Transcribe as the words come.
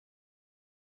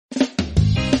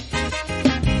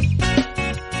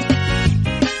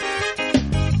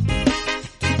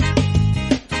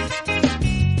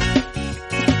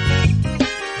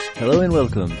and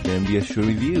welcome to MBS Show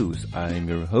Reviews. I'm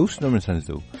your host,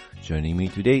 Sanzo. Joining me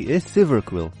today is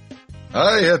Silver-Quill.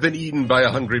 I have been eaten by a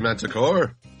hungry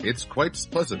manticore. It's quite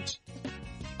pleasant.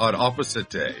 On opposite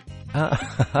day.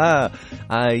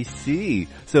 I see.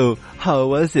 So, how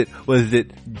was it? Was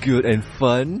it good and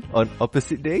fun on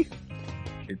opposite day?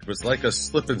 It was like a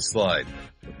slip and slide,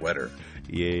 but wetter.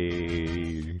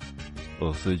 Yay.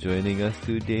 Also joining us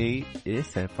today is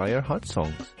Sapphire Hot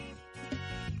Songs.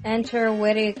 Enter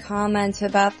witty comments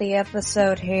about the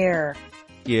episode here.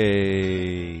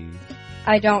 Yay.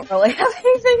 I don't really have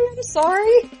anything, I'm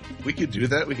sorry. We could do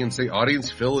that. We can say, audience,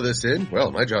 fill this in.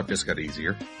 Well, my job just got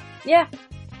easier. Yeah.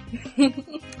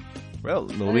 Well,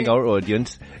 knowing our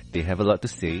audience, they have a lot to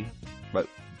say, but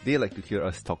they like to hear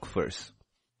us talk first.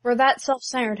 We're that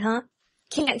self-centered, huh?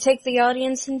 Can't take the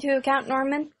audience into account,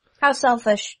 Norman? How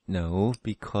selfish. No,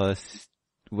 because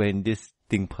when this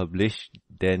thing published,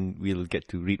 then we'll get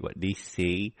to read what they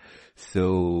say.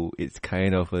 So it's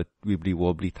kind of a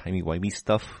wibbly-wobbly, timey-wimey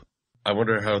stuff. I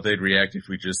wonder how they'd react if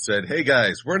we just said, hey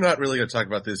guys, we're not really going to talk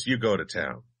about this, you go to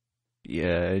town.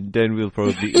 Yeah, and then we'll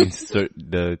probably insert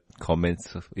the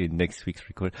comments in next week's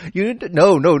record.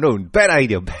 No, bad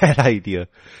idea.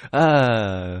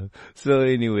 So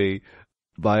anyway,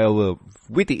 by our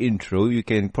witty intro, you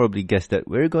can probably guess that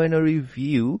we're going to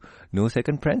review No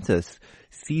Second Prances,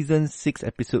 Season 6,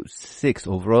 Episode 6,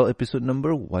 overall episode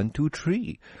number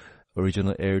 123.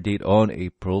 Original air date on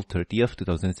April 30th,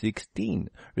 2016.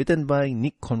 Written by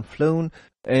Nick Confalone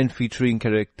and featuring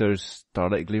characters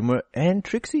Starlight Glimmer and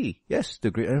Trixie. Yes,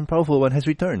 the great and powerful one has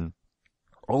returned.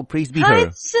 All praise be her. Hi,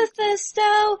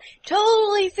 Sophisto!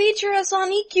 Totally feature us on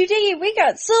EQD. We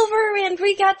got Silver and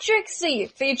we got Trixie.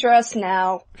 Feature us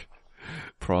now.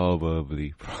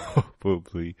 Probably.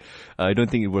 I don't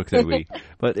think it works that way.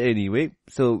 But anyway,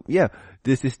 so yeah,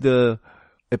 this is the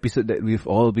episode that we've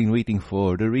all been waiting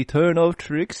for, the return of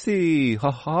Trixie.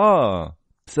 Haha.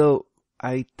 So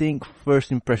I think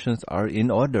first impressions are in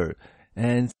order.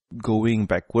 And going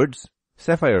backwards,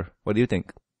 Sapphire, what do you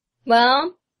think?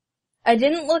 Well, I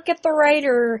didn't look at the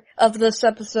writer of this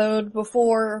episode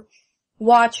before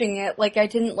watching it. Like, I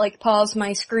didn't, pause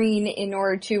my screen in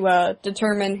order to,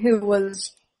 determine who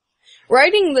was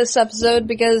writing this episode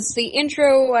because the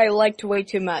intro I liked way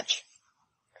too much.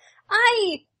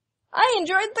 I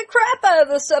enjoyed the crap out of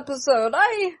this episode.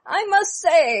 I must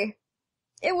say.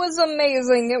 It was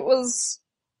amazing.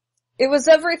 It was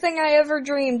everything I ever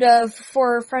dreamed of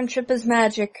for Friendship is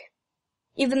Magic.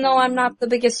 Even though I'm not the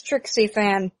biggest Trixie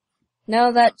fan.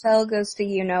 No, that tell goes to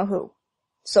you-know-who.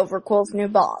 Silver-Quill's new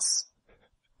boss.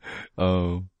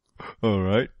 Oh,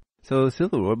 alright. So,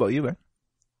 Silver, what about you, man?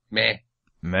 Meh.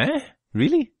 Meh?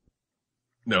 Really?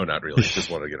 No, not really. Just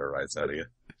want to get a rise out of you.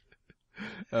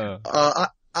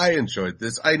 I enjoyed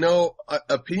this. I know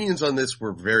opinions on this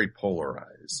were very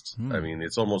polarized. I mean,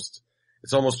 it's almost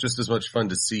just as much fun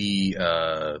to see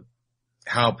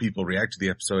how people react to the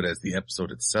episode as the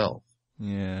episode itself.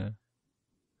 Yeah.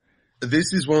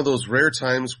 This is one of those rare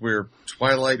times where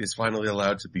Twilight is finally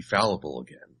allowed to be fallible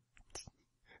again.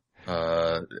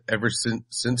 Ever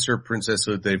since her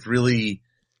princesshood, they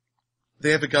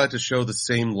haven't got to show the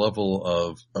same level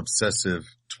of obsessive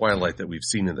Twilight that we've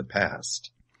seen in the past.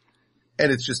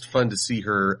 And it's just fun to see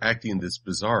her acting this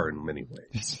bizarre in many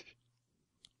ways.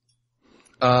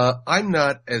 I'm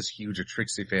not as huge a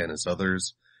Trixie fan as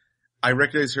others. I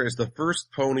recognize her as the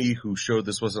first pony who showed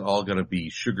this wasn't all gonna be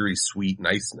sugary sweet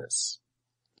niceness.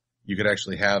 You could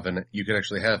actually have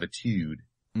a tude.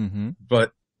 Mm-hmm.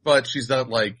 But she's not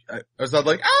like, I was not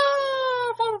like,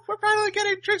 we're finally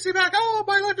getting Trixie back. Oh,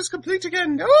 my life is complete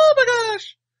again. Oh my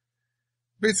gosh.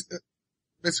 Basically,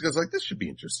 I was like, this should be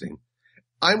interesting.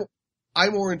 I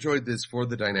more enjoyed this for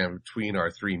the dynamic between our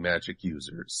three magic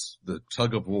users. The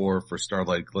tug of war for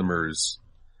Starlight Glimmer's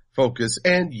focus,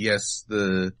 and yes,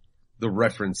 the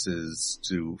references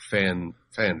to fan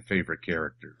favorite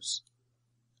characters.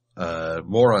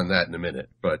 More on that in a minute,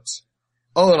 but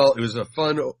all in all, it was a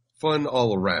fun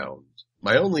all around.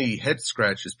 My only head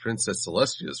scratch is Princess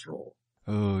Celestia's role.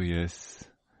 Oh yes.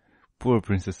 Poor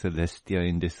Princess Celestia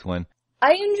in this one.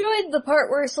 I enjoyed the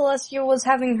part where Celestia was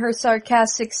having her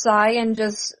sarcastic sigh and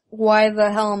just, why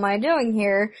the hell am I doing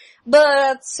here? But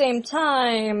at the same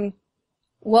time,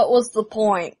 what was the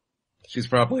point? She's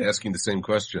probably asking the same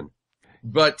question.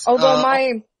 But, although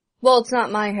it's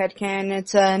not my headcanon,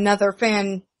 it's another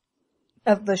fan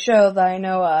of the show that I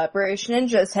know, British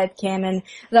Ninja's headcanon,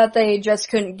 that they just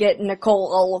couldn't get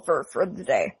Nicole Oliver for the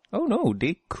day. Oh no,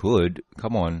 they could.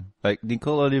 Come on. Like,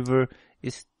 Nicole Oliver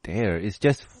is there. It's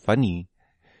just funny.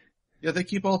 Yeah, they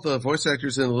keep all the voice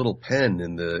actors in a little pen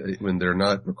when they're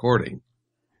not recording.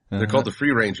 They're called the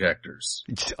free range actors.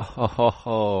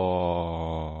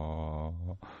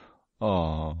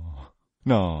 Oh,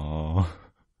 no.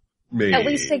 Maybe. At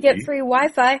least they get free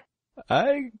Wi-Fi.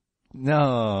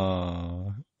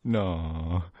 No.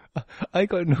 I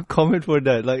got no comment for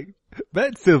that. Like,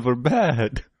 bad Silver,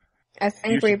 bad. I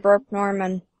think we broke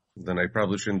Norman. Then I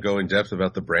probably shouldn't go in depth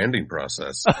about the branding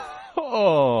process.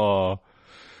 Oh.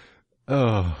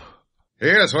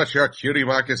 Here's what your cutie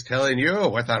mark is telling you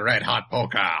with a red hot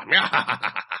polka.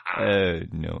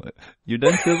 No. You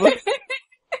done, Silver?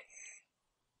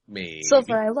 Me.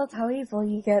 Silver, I love how evil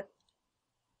you get.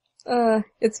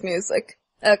 It's music.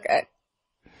 Okay.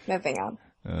 Moving on.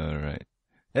 Alright.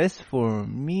 As for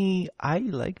me, I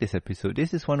like this episode.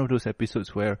 This is one of those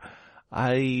episodes where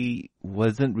I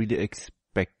wasn't really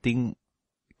expecting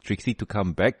Trixie to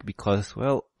come back because,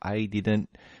 well, I didn't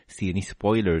see any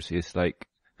spoilers. It's like,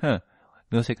 No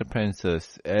Second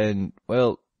Prances. And,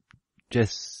 well,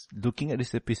 just looking at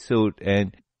this episode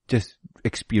and just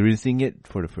experiencing it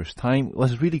for the first time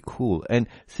was really cool. And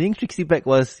seeing Trixie back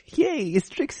was, yay, it's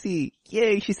Trixie!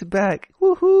 Yay, she's back!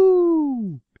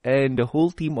 Woohoo! And the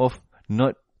whole team of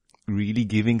not really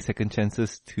giving second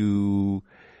chances to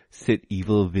said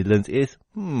evil villains is,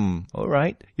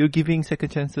 alright, you're giving second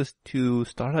chances to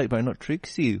Starlight but not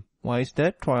Trixie. Why is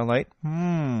that, Twilight?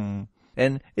 And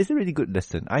it's a really good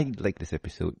lesson. I like this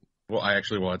episode. Well, I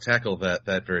actually want to tackle that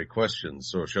very question.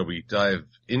 So shall we dive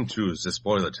into the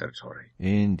spoiler territory?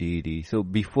 Indeedy. So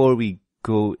before we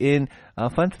go in,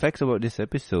 fun facts about this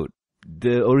episode.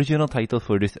 The original title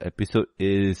for this episode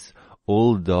is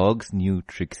Old Dogs New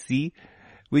Trixie,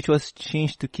 which was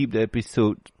changed to keep the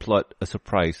episode plot a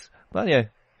surprise. But yeah,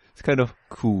 it's kind of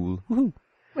cool. Woohoo.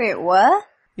 Wait, what?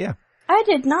 Yeah. I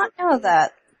did not know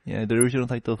that. Yeah, the original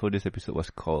title for this episode was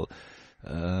called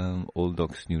Old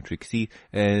Dogs New Trixie,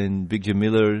 and Big Jim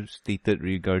Miller stated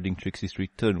regarding Trixie's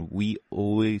return, we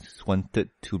always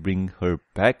wanted to bring her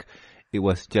back. It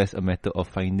was just a matter of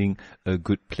finding a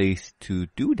good place to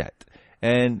do that.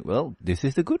 And, well, this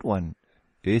is the good one.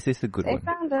 This is the good one. They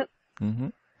found it. Mm-hmm.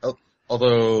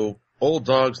 Although Old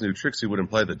Dogs New Trixie would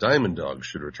imply the Diamond Dog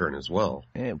should return as well.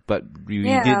 Yeah, but we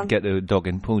did get a dog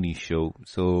and pony show,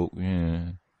 so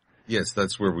yeah. Yes,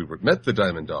 that's where we met the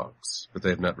Diamond Dogs, but they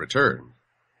have not returned.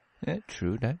 Yeah,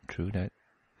 true that.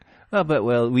 But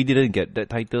well, we didn't get that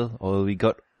title. All we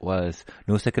got was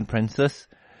No Second Prances,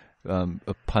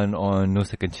 a pun on No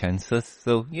Second Chances.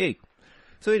 So yay.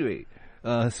 So anyway,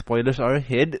 spoilers are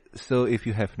ahead. So if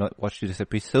you have not watched this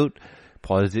episode,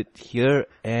 pause it here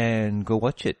and go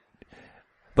watch it.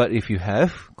 But if you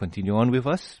have, continue on with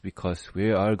us because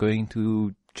we are going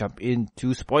to jump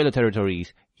into spoiler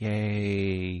territories.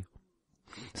 Yay.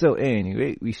 So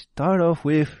anyway, we start off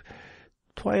with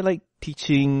Twilight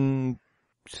teaching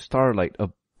Starlight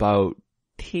about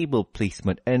table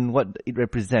placement and what it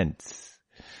represents.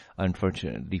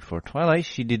 Unfortunately for Twilight,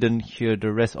 she didn't hear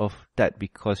the rest of that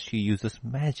because she uses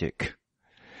magic.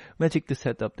 Magic to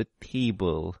set up the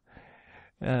table.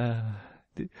 And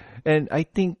I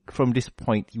think from this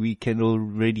point, we can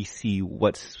already see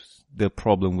what's the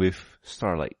problem with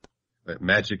Starlight. That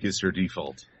magic is her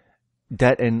default.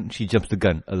 That and she jumps the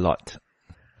gun a lot.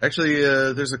 Actually,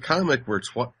 there's a comic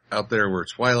out there where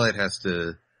Twilight has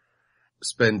to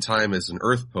spend time as an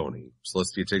Earth pony.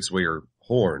 Celestia takes away her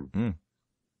horn.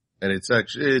 And it's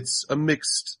a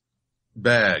mixed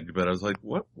bag, but I was like,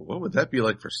 what would that be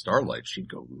like for Starlight? She'd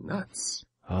go nuts.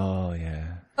 Oh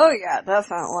yeah. Oh yeah,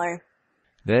 definitely.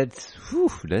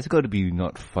 That's gotta be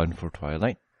not fun for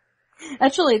Twilight.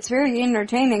 Actually, it's very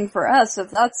entertaining for us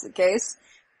if that's the case.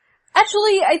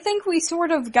 Actually, I think we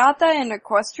sort of got that in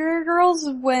Equestria Girls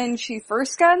when she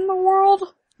first got in the world.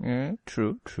 Yeah,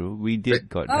 true. We did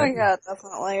got that. Oh yeah,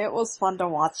 definitely. It was fun to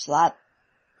watch that.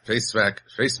 Face smack.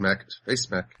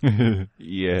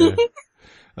 Yeah.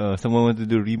 Someone want to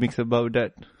do a remix about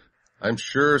that? I'm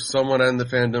sure someone in the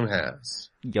fandom has.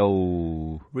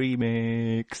 Yo,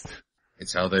 remix.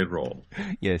 It's how they roll.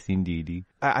 Yes, indeed.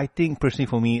 I think personally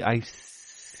for me, I've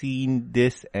seen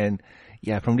this and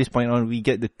yeah, from this point on, we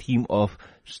get the theme of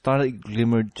Starlight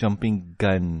Glimmer jumping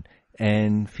gun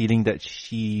and feeling that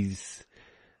she's,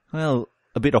 well,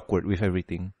 a bit awkward with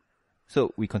everything.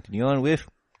 So we continue on with,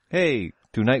 hey,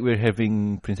 tonight we're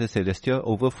having Princess Celestia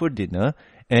over for dinner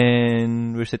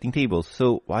and we're setting tables.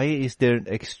 So why is there an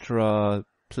extra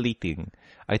plating?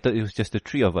 I thought it was just the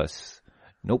three of us.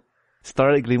 Nope.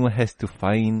 Starlight Glimmer has to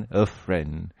find a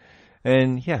friend.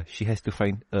 And yeah, she has to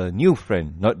find a new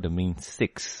friend, not the main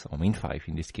 6, or main 5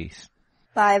 in this case.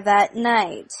 By that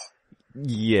night.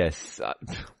 Yes.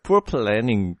 Poor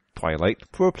planning, Twilight.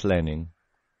 Poor planning.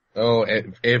 Oh,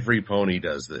 every pony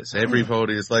does this. Every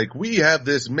pony is like, we have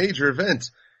this major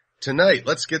event. Tonight,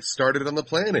 let's get started on the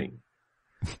planning.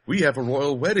 We have a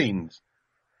royal wedding.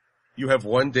 You have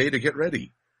 1 day to get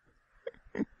ready.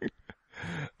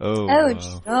 Oh,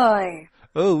 wow. joy.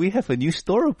 Oh, we have a new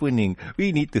store opening.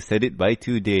 We need to set it by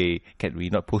today. Can we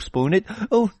not postpone it?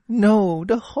 Oh, no,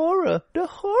 the horror.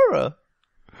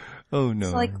 Oh, no.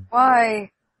 It's like, why?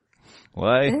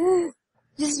 Why?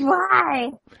 Just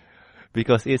why?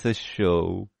 Because it's a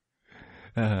show.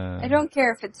 I don't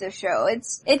care if it's a show.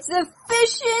 It's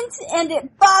efficient and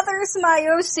it bothers my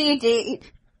OCD.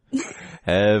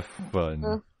 Have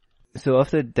fun. So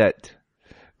after that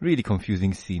really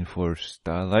confusing scene for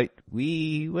Starlight,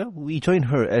 we join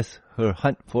her as her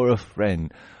hunt for a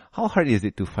friend. How hard is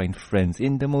it to find friends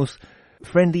in the most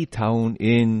friendly town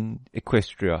in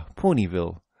Equestria,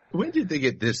 Ponyville? When did they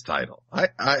get this title?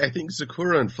 I think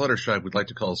Sakura and Fluttershy would like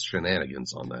to call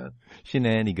shenanigans on that.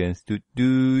 Shenanigans.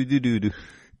 Do.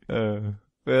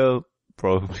 Well,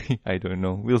 probably. I don't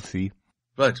know. We'll see.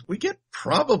 But we get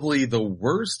probably the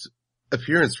worst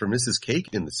appearance for Mrs. Cake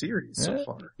in the series so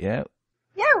far. Yeah.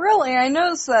 Yeah, really, I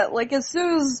noticed that. Like, as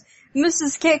soon as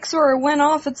Mrs. Cake sort of went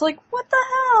off, it's like, what the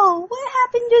hell? What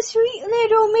happened to sweet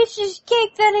little Mrs.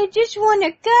 Cake that I just want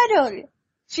to cuddle?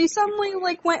 She suddenly,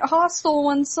 like, went hostile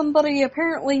when somebody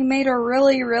apparently made a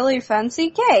really, really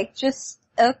fancy cake. Just,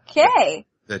 okay.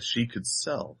 That she could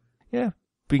sell. Yeah.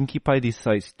 Pinkie Pie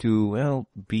decides to,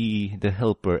 be the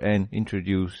helper and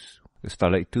introduce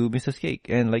Starlight to Mrs. Cake.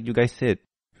 And like you guys said,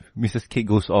 Mrs. Cake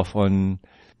goes off on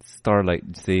Starlight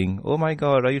saying, "Oh my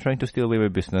god, are you trying to steal away my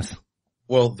business?"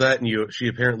 Well, that and she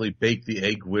apparently baked the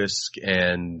egg whisk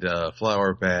and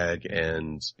flour bag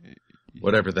and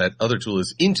whatever that other tool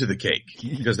is into the cake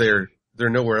because they're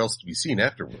nowhere else to be seen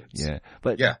afterwards. Yeah,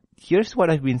 but here's what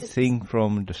I've been saying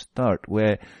from the start,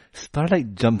 where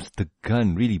Starlight jumps the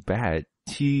gun really bad.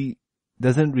 She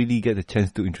doesn't really get a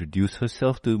chance to introduce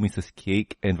herself to Mrs.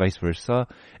 Cake and vice versa,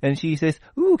 and she says,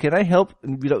 "Ooh, can I help?"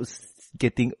 without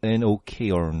getting an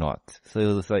okay or not.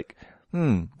 So it's like,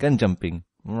 gun jumping,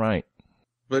 right?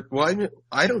 But why?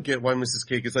 I don't get why Mrs.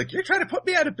 Cake is like, "You're trying to put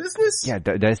me out of business?" Yeah,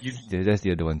 that's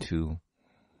the other one too.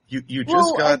 You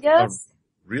just got a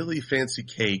really fancy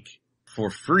cake for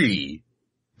free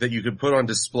that you could put on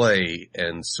display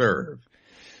and serve.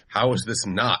 How is this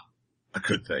not a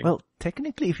good thing? Well,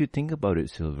 technically, if you think about it,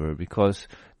 Silver, because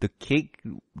the cake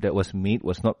that was made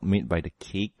was not made by the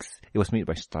cakes, it was made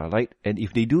by Starlight, and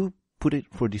if they do put it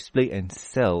for display and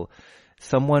sell,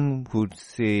 someone would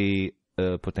say,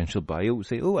 a potential buyer would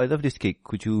say, "Oh, I love this cake.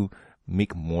 Could you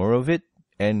make more of it?"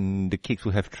 And the cakes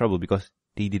will have trouble because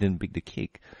they didn't bake the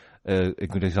cake. A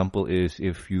good example is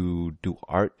if you do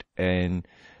art and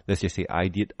let's just say I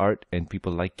did art and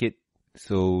people like it,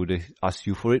 so they ask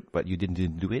you for it, but you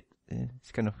didn't do it.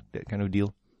 It's kind of that kind of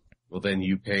deal. Well, then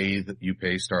you pay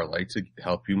Starlight to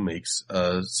help you make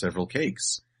several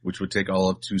cakes, which would take all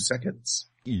of 2 seconds.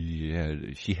 Yeah,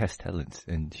 she has talents,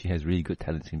 and she has really good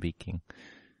talents in baking.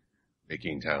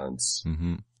 Baking talents.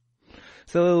 Mm-hmm.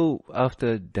 So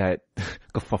after that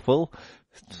kerfuffle,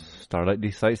 Starlight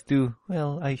decides to,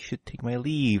 I should take my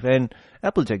leave, and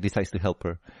Applejack decides to help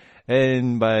her.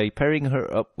 And by pairing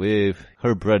her up with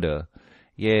her brother,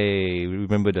 yay,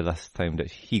 remember the last time that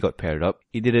he got paired up,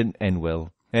 it didn't end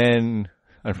well. And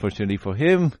unfortunately for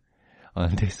him,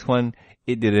 on this one,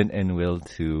 it didn't end well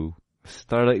too.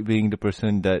 Starlight, being the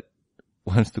person that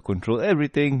wants to control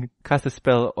everything, cast a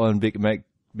spell on Big Mac,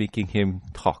 making him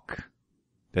talk.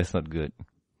 That's not good.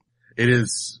 It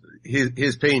is.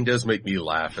 His pain does make me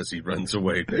laugh as he runs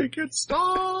away. Make it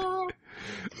stop!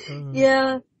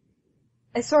 Yeah.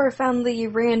 I sort of found the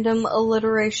random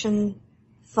alliteration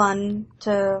fun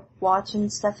to watch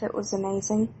and stuff. It was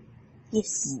amazing.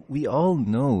 Yes. We all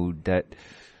know that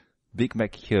Big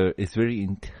Mac here is very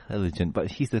intelligent,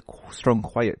 but he's the strong,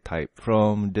 quiet type.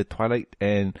 From the Twilight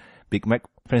and Big Mac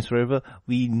Friends Forever,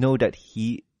 we know that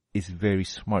he is very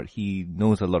smart. He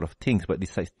knows a lot of things, but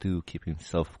decides to keep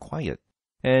himself quiet.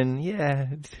 And yeah,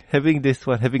 having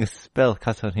a spell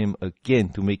cast on him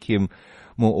again to make him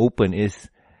more open is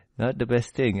not the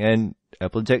best thing. And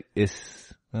Applejack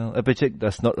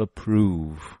does not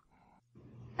approve.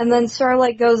 And then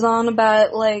Starlight goes on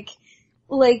about like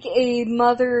a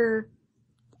mother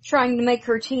trying to make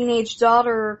her teenage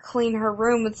daughter clean her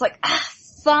room. It's like,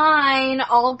 fine,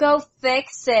 I'll go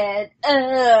fix it.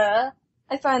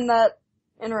 I find that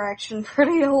interaction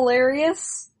pretty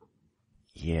hilarious.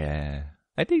 Yeah.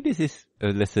 I think this is a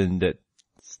lesson that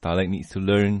Starlight needs to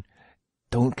learn.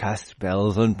 Don't cast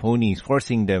spells on ponies,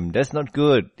 forcing them. That's not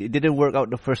good. It didn't work out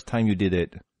the first time you did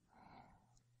it.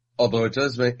 Although it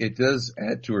does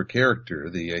add to her character,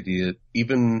 the idea,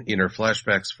 even in her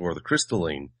flashbacks for the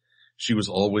Crystalline, she was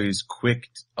always quick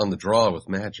on the draw with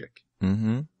magic.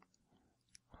 Mm-hmm.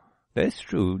 That's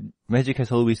true. Magic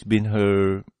has always been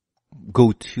her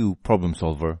go-to problem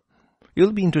solver.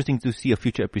 It'll be interesting to see a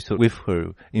future episode with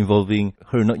her involving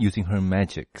her not using her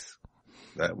magics.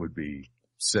 That would be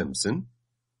Simpson.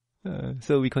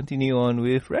 So we continue on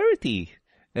with Rarity.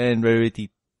 And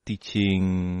Rarity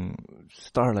teaching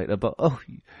Starlight about,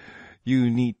 you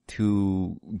need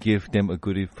to give them a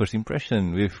good first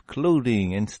impression with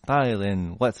clothing and style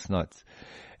and what's not.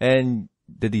 And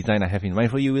the design I have in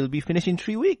mind for you will be finished in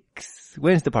 3 weeks.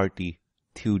 When's the party?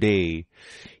 Today.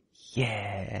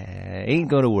 Yeah, ain't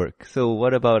gonna work. So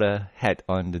what about a hat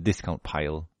on the discount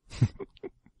pile?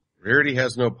 Rarity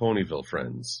has no Ponyville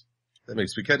friends. That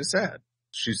makes me kind of sad.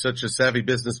 She's such a savvy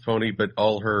business pony, but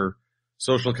all her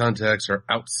social contacts are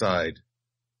outside,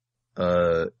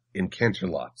 in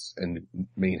Canterlots and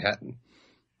Manhattan.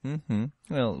 Mm-hmm.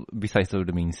 Well, besides the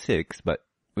main 6, but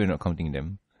we're not counting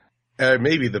them.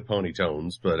 Maybe the Pony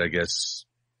Tones, but I guess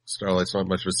Starlight's not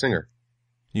much of a singer.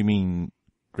 You mean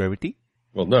Rarity?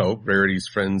 Well, no, Rarity's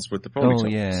friends with the Pony Tones. Oh,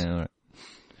 yeah. All right.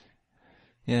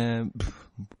 Yeah,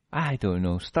 I don't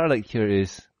know. Starlight here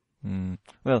is,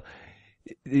 well,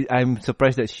 I'm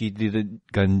surprised that she didn't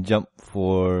gun jump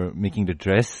for making the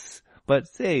dress, but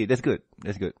hey, that's good.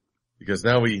 That's good. Because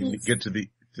now we get to the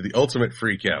ultimate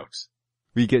freak out.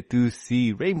 We get to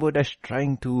see Rainbow Dash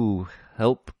trying to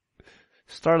help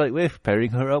Starlight with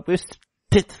pairing her up with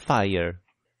Spitfire.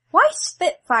 Why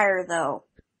Spitfire though?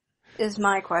 Is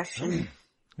my question.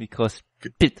 Because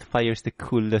Spitfire's the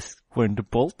coolest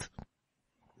Wonderbolt.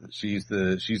 She's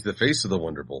the face of the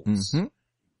Wonderbolts. Mm-hmm.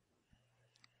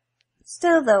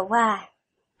 Still though, why?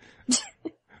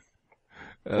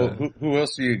 Well, who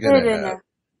else are you gonna have?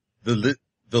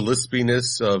 The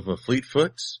lispiness of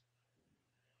Fleetfoot.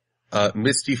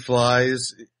 Misty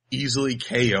Fly's easily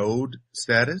KO'd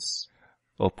status.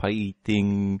 Or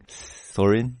pie-eating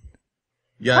Sorin.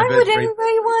 Yeah, why would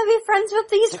anybody want to be friends with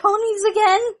these ponies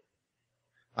again?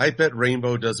 I bet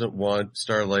Rainbow doesn't want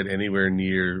Starlight anywhere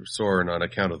near Soren on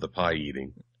account of the pie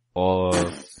eating. Or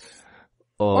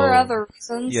other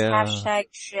reasons. Yeah. Hashtag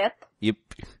ship. Yep.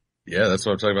 Yeah, that's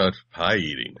what I'm talking about. Pie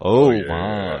eating. Oh yeah.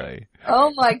 my.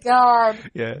 Oh my god.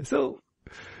 Yeah, so.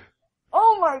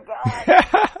 Oh my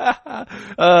god.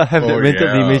 Have that mental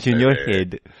image in your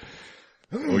head.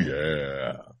 Oh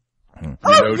yeah.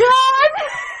 Oh god!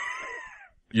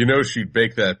 You know she'd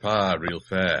bake that pie real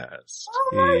fast.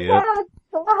 Oh my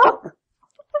god.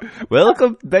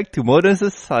 Welcome back to modern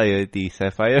society,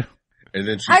 Sapphire. And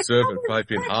then she'd serve it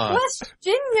piping hot. West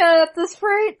Virginia at this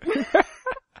rate.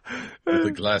 With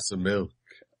a glass of milk.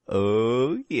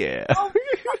 Oh yeah. Oh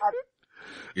my god.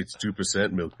 It's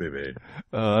 2% milk, baby.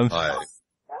 I'm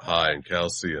High in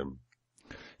calcium.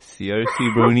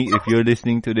 CRC Brony, if you're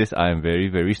listening to this, I'm very,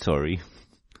 very sorry.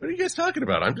 What are you guys talking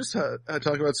about? I'm just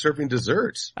talking about serving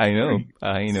desserts. I know.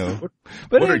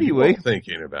 But what anyway, are you all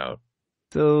thinking about?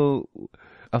 So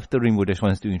after Rainbow Dash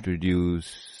wants to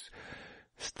introduce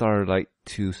Starlight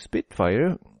to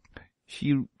Spitfire,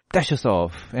 she dashes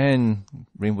off, and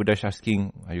Rainbow Dash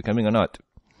asking, "Are you coming or not?"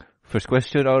 First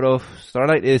question out of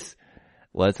Starlight is,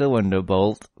 "What's a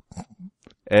Wonderbolt?"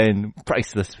 And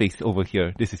priceless face over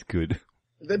here. This is good.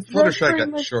 Then Fluttershy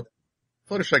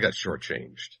got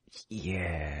shortchanged.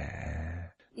 Yeah.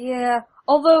 Yeah,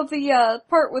 although the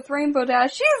part with Rainbow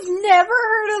Dash, she's never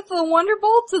heard of the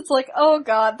Wonderbolts. It's like, oh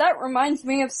god, that reminds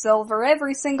me of Silver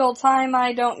every single time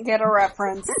I don't get a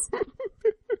reference.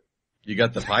 You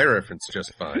got the pie reference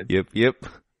just fine. Yep.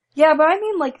 Yeah, but I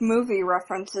mean like movie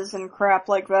references and crap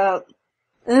like that.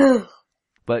 Ugh.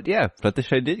 But yeah,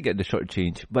 Fluttershy did get the short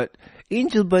change. But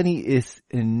Angel Bunny is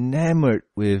enamored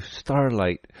with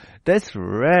Starlight. That's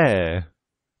rare.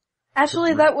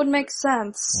 Actually, that would make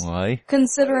sense. Why?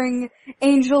 Considering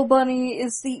Angel Bunny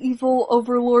is the evil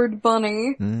overlord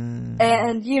bunny.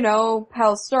 And, you know,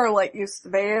 how Starlight used to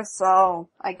be, so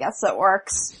I guess it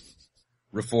works.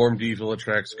 Reformed evil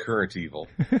attracts current evil.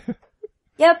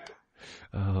 Yep.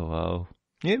 Oh, wow.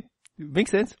 Yeah,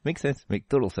 makes sense. Makes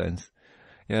total sense.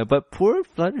 Yeah, but poor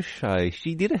Fluttershy,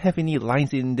 she didn't have any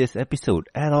lines in this episode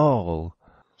at all.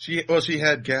 She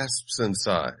had gasps and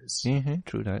sighs. Mm-hmm,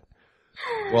 true that.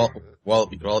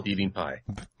 While eating pie.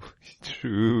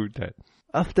 True that.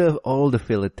 After all the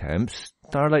failed attempts,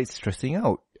 Starlight's stressing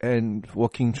out and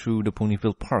walking through the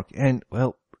Ponyville Park. And,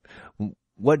 well,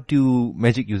 what do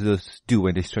magic users do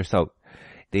when they stress out?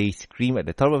 They scream at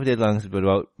the top of their lungs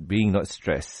about being not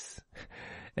stressed.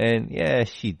 And yeah,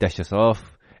 she dashes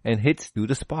off and heads to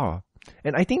the spa.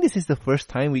 And I think this is the first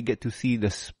time we get to see the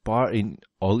spa in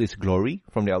all its glory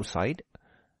from the outside.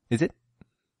 Is it?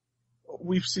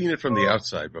 We've seen it from the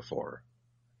outside before.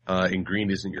 and green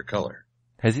isn't your color.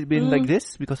 Has it been like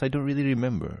this? Because I don't really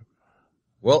remember.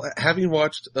 Well, having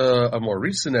watched a more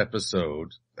recent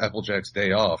episode, Applejack's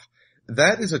Day Off,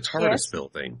 that is a TARDIS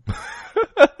building.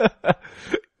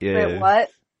 Yeah. Wait, what?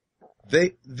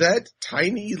 That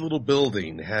tiny little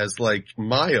building has like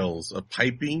miles of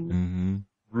piping,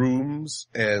 rooms,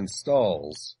 and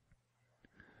stalls.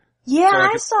 Yeah, So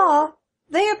I saw.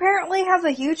 They apparently have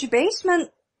a huge basement.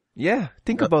 Yeah,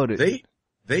 think about it.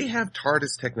 They have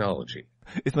TARDIS technology.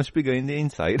 It's much bigger in the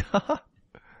inside.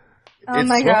 Oh It's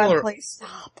my smaller. god, please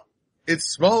stop. It's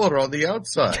smaller on the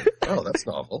outside. Oh, that's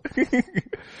novel.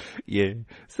 Yeah.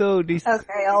 So this.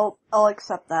 Okay, I'll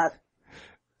accept that.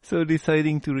 So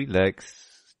deciding to relax,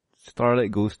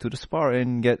 Starlight goes to the spa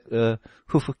and get a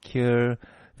hoof care,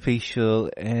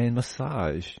 facial, and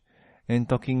massage, and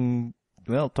talking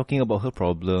about her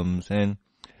problems and,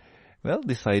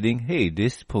 deciding, hey,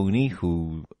 this pony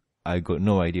who I got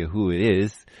no idea who it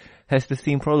is, has the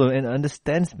same problem and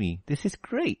understands me. This is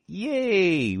great.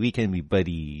 Yay! We can be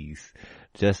buddies.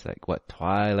 Just like what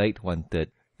Twilight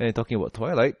wanted. And talking about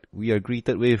Twilight, we are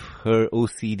greeted with her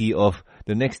OCD of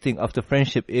the next thing after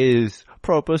friendship is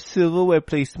proper silverware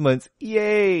placements.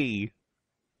 Yay!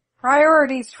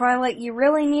 Priorities, Twilight, you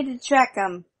really need to check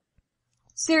them.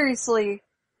 Seriously.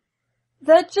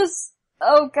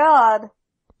 Oh god.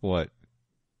 What?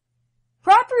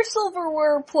 Proper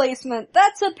silverware placement,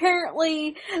 that's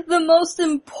apparently the most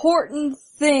important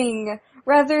thing,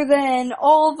 rather than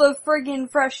all the friggin'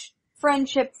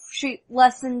 friendship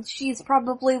lessons she's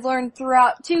probably learned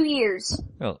throughout 2 years.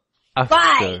 Well,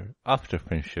 Bye! after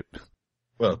friendship.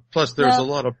 Well, plus there's a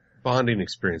lot of bonding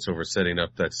experience over setting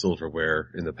up that silverware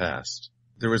in the past.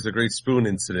 There was the Great Spoon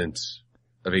incident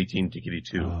of 18 Tickety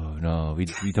 2. Oh no,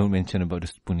 we don't mention about the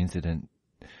spoon incident.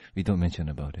 We don't mention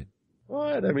about it.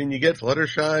 What? I mean, you get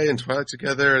Fluttershy and Twilight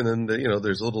together, and then,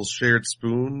 there's a little shared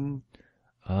spoon.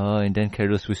 Oh, and then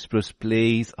Careless Whispers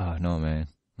plays. Oh, no, man.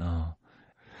 No.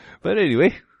 But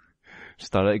anyway,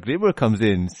 Starlight Glimmer comes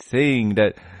in saying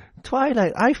that,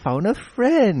 Twilight, I found a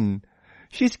friend.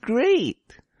 She's great.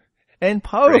 And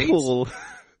powerful. Great?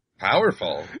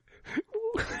 Powerful?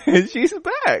 And she's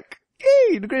back.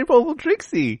 Yay, the great powerful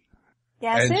Trixie.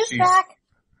 Guess And who's she's- back?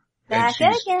 Back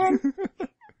again.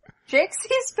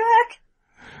 Trixie's back.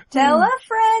 Tell a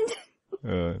friend.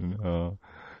 No.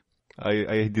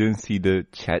 I didn't see the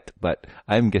chat, but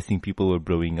I'm guessing people were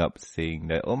blowing up saying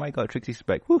that, oh my god, Trixie's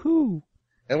back. Woohoo.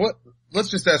 And let's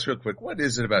just ask real quick, what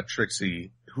is it about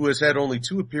Trixie, who has had only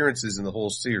 2 appearances in the whole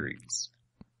series?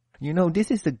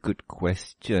 This is a good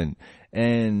question.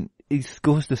 And it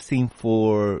goes the same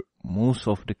for most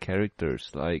of the characters.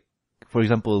 Like, for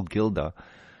example, Gilda.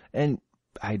 And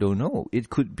I don't know. It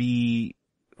could be,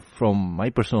 from my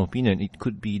personal opinion, it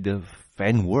could be the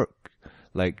fan work.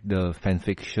 Like the fan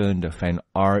fiction, the fan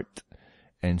art,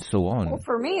 and so on. Well,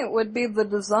 for me, it would be the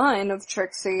design of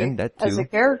Trixie And that too. as a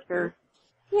character.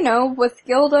 With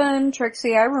Gilda and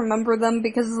Trixie, I remember them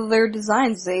because of their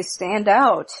designs. They stand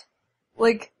out.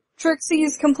 Like,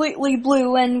 Trixie's completely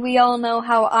blue, and we all know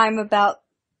how I'm about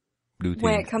Blue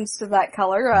when things. it comes to that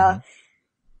color.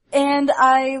 And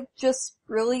I just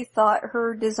really thought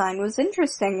her design was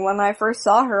interesting when I first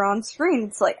saw her on screen.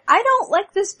 It's like, I don't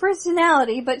like this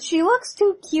personality, but she looks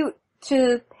too cute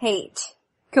to hate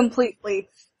completely.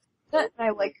 But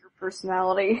I like her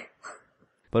personality.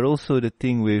 But also the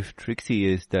thing with Trixie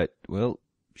is that,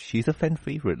 she's a fan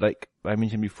favorite. Like I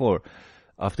mentioned before,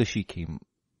 after she came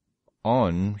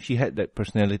on, she had that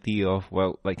personality of,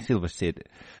 like Silver said,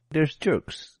 there's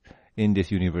jerks in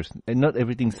this universe, and not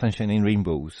everything's sunshine and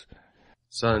rainbows.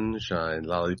 Sunshine,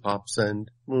 lollipops, and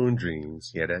moon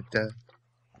dreams. Yeah-da-da.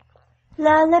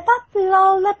 Lollipop,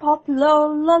 lollipop, la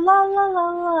la la la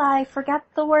la. I forgot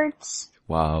the words.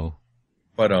 Wow.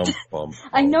 But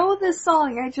I know this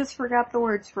song, I just forgot the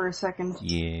words for a second.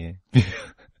 Yeah.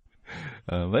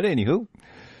 But anywho,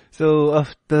 so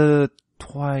after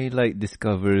Twilight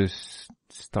discovers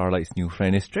Starlight's new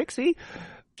friend is Trixie,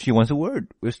 she wants a word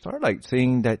with Starlight,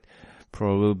 saying that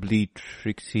probably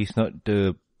Trixie's not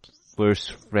the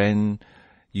first friend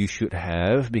you should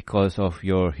have because of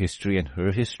your history and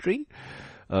her history.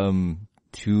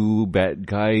 2 bad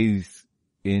guys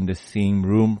in the same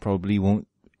room probably won't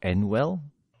end well.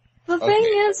 The thing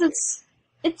is,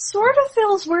 it sort of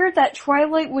feels weird that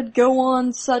Twilight would go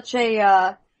on such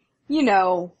a,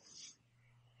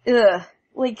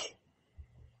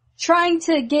 trying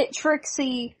to get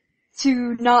Trixie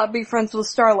to not be friends with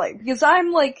Starlight, because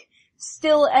I'm,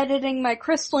 still editing my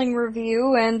Crystalline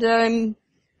review, and I'm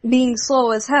being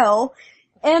slow as hell,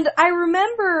 and I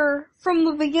remember from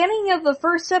the beginning of the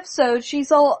first episode,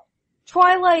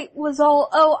 Twilight was all,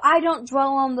 oh, I don't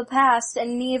dwell on the past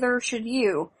and neither should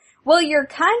you. Well, you're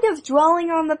kind of dwelling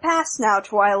on the past now,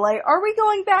 Twilight. Are we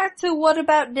going back to what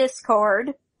about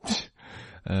Discord?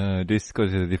 Discord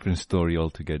is a different story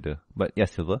altogether. But yeah,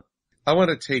 Silver? I want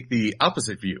to take the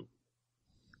opposite view.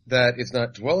 That it's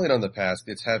not dwelling on the past,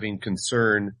 it's having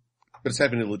concern, but it's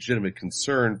having a legitimate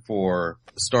concern for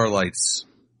Starlight's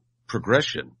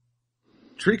progression.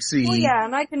 Trixie... Well, yeah,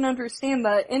 and I can understand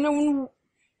that.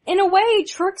 In a way,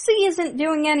 Trixie isn't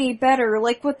doing any better,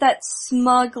 like with that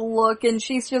smug look and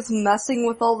she's just messing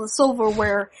with all the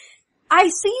silverware. I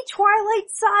see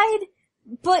Twilight's side,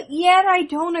 but yet I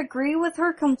don't agree with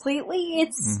her completely.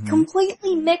 It's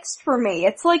completely mixed for me.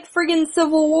 It's like friggin'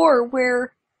 Civil War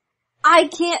where I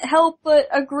can't help but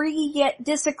agree yet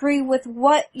disagree with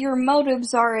what your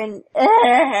motives are and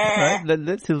Alright,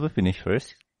 let Silver finish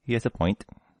first. He has a point.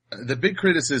 The big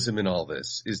criticism in all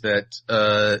this is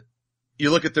that, you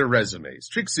look at their resumes.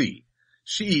 Trixie,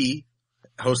 she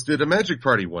hosted a magic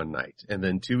party one night, and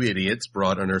then two idiots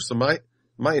brought an Ursa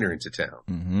Minor into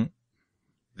town.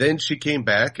 Then she came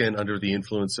back and under the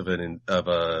influence of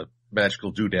a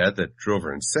magical doodad that drove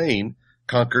her insane,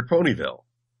 conquered Ponyville.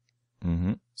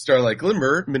 Starlight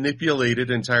Glimmer manipulated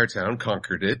an entire town,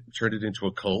 conquered it, turned it into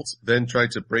a cult, then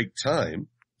tried to break time.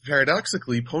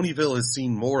 Paradoxically, Ponyville has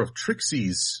seen more of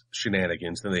Trixie's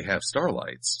shenanigans than they have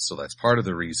Starlight's, so that's part of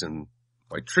the reason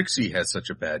why Trixie has such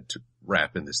a bad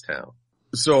rap in this town.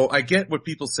 So I get what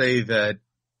people say that,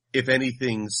 if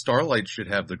anything, Starlight should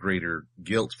have the greater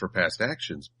guilt for past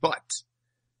actions, but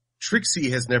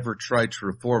Trixie has never tried to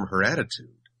reform her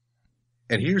attitude.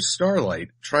 And here's Starlight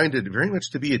trying to very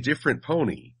much to be a different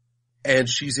pony, and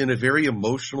she's in a very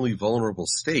emotionally vulnerable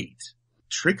state.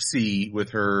 Trixie, with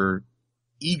her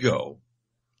ego,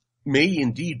 may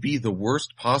indeed be the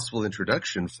worst possible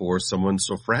introduction for someone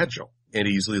so fragile and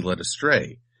easily led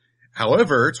astray.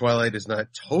 However, Twilight is not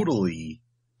totally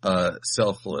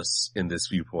selfless in this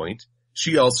viewpoint.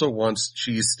 She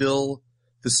is still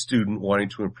the student wanting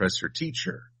to impress her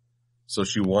teacher. So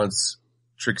she wants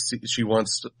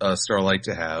Starlight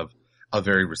to have a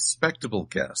very respectable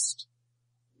guest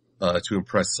to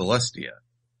impress Celestia.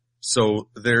 So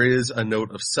there is a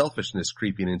note of selfishness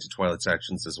creeping into Twilight's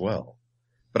actions as well.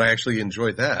 But I actually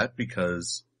enjoy that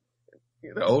because,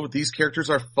 these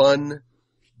characters are fun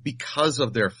because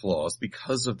of their flaws,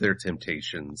 because of their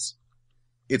temptations.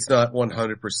 It's not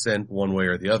 100% one way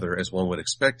or the other as one would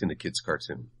expect in a kid's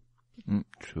cartoon.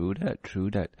 True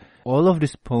that. All of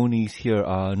these ponies here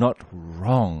are not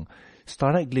wrong.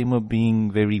 Starlight Glimmer,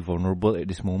 being very vulnerable at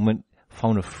this moment,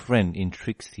 found a friend in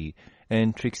Trixie.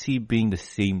 And Trixie being the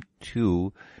same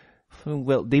too.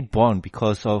 Well, they bond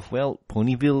because of,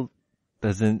 Ponyville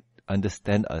doesn't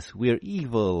understand us. We're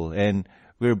evil and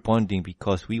we're bonding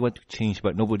because we want to change,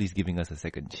 but nobody's giving us a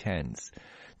second chance.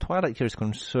 Twilight here is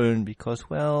concerned because,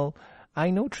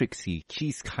 I know Trixie.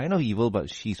 She's kind of evil, but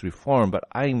she's reformed, but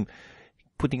I'm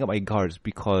putting up my guards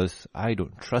because I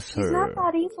don't trust her. She's not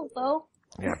that evil, though.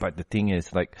 Yeah, but the thing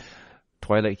is,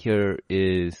 Twilight here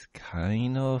is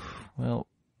kind of,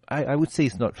 I would say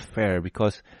it's not fair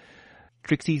because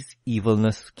Trixie's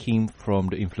evilness came from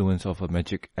the influence of a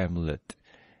magic amulet.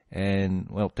 And,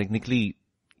 technically,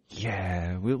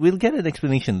 yeah, we'll get an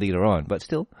explanation later on, but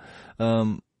still,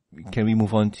 can we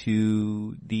move on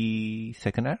to the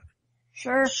second act?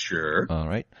 Sure.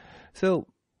 Alright. So,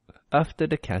 after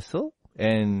the castle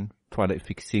and Twilight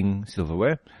fixing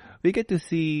silverware, we get to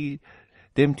see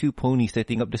them two ponies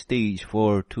setting up the stage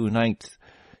for tonight's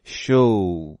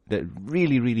show. That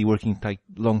really working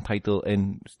long title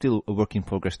and still a work in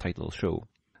progress title show.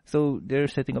 So, they're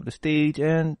setting up the stage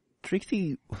and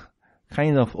Trixie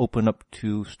kind of opened up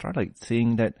to Starlight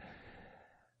saying that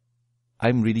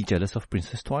I'm really jealous of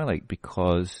Princess Twilight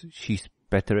because she's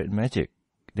better at magic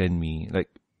than me.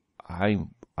 I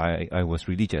was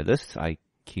really jealous. I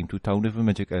came to town with a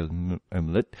magic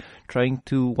amulet trying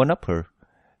to one-up her,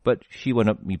 but she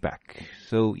one-upped me back.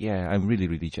 So yeah, I'm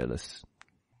really jealous.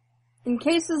 In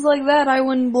cases like that, I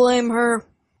wouldn't blame her.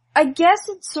 I guess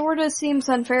it sorta seems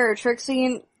unfair, Trixie,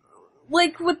 and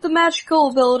with the magical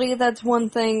ability, that's one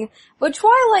thing, but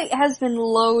Twilight has been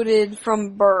loaded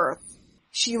from birth.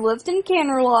 She lived in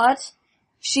Canterlot.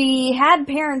 She had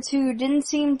parents who didn't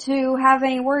seem to have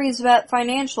any worries about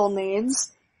financial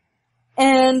needs.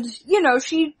 And,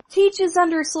 she teaches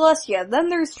under Celestia. Then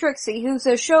there's Trixie, who's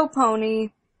a show pony.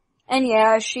 And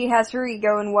yeah, she has her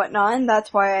ego and whatnot, and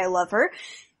that's why I love her.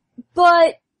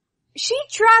 But she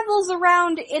travels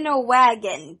around in a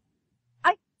wagon.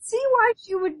 I see why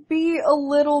she would be a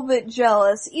little bit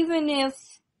jealous, even if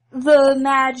the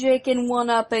magic and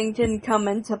one-upping didn't come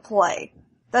into play.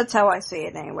 That's how I see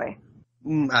it anyway.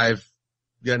 I've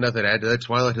Yeah, nothing to add to that.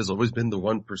 Twilight has always been the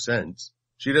 1%.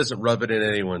 She doesn't rub it in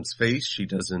anyone's face. She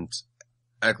doesn't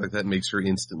act like that makes her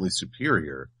instantly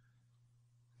superior.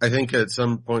 I think at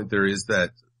some point there is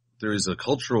a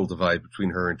cultural divide between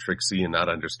her and Trixie and not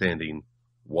understanding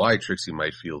why Trixie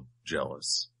might feel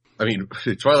jealous. I mean,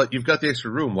 Twilight, you've got the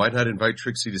extra room. Why not invite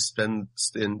Trixie to spend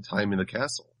time in the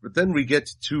castle? But then we get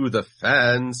to the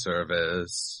fan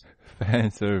service.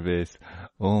 Fan service.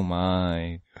 Oh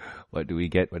my. What do we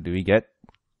get? What do we get?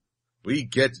 We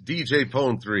get DJ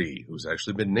Pone 3, who's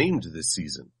actually been named this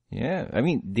season. Yeah, I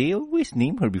mean, they always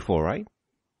name her before, right?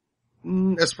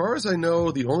 As far as I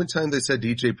know, the only time they said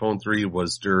DJ Pone 3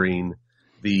 was during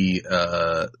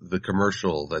the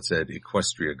commercial that said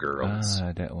Equestria Girls.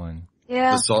 Ah, that one.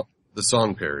 Yeah. The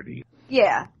song parody.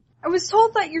 Yeah. I was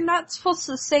told that you're not supposed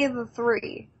to say the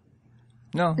 3.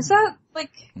 No. Is that,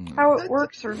 how it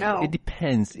works or no? It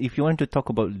depends. If you want to talk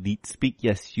about lead speak,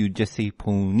 yes, you just say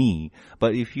pony.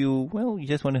 But if you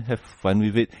just want to have fun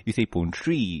with it, you say pone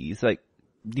 3. It's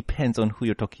depends on who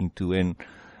you're talking to. And,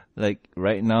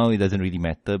 right now, it doesn't really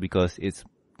matter because it's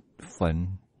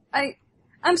fun.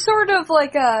 I'm sort of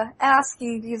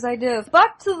asking because I did a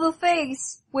buck to the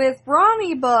face with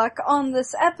Ronnie Buck on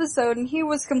this episode and he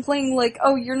was complaining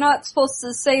oh, you're not supposed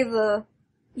to say the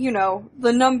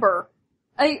number.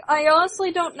 I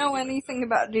honestly don't know anything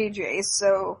about DJs,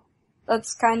 so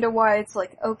that's kind of why it's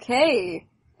okay.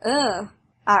 Alright,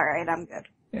 I'm good.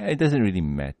 Yeah, it doesn't really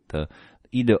matter.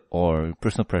 Either or,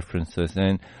 personal preferences.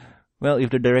 And, if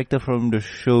the director from the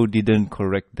show didn't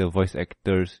correct the voice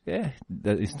actors,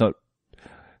 it's not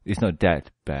that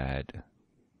bad.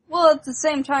 Well, at the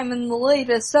same time, in the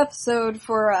latest episode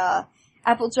for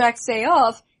Applejack's Day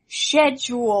Off,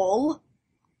 schedule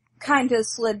kinda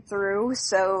slid through,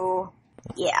 so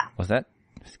yeah. What's that?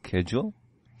 Schedule?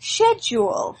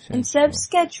 Schedule instead of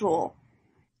schedule.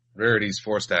 Rarity's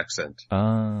forced accent.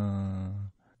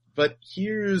 But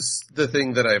here's the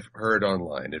thing that I've heard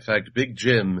online. In fact, Big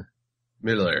Jim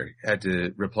Miller had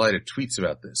to reply to tweets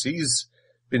about this. He's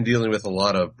been dealing with a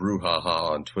lot of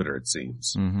brouhaha on Twitter, it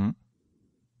seems. Mm-hmm.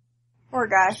 Poor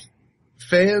guy.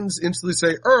 Fans instantly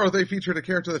say, "Oh, they featured a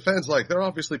character that fans like. They're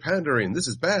obviously pandering. This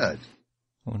is bad."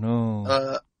 Oh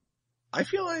no. I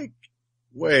feel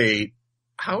wait,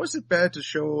 how is it bad to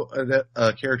show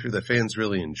a character that fans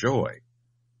really enjoy?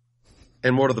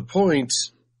 And more to the point,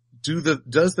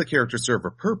 does the character serve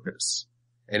a purpose?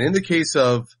 And in the case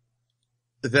of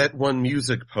that one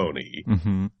music pony,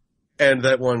 mm-hmm. and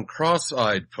that one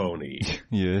cross-eyed pony,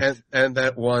 yes. and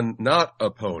that one not a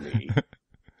pony,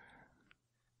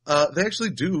 they actually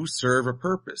do serve a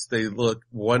purpose. They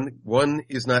one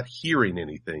is not hearing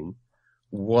anything.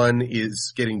 One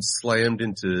is getting slammed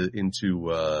into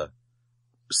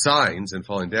signs and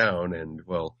falling down, and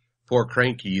poor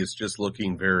Cranky is just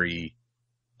looking very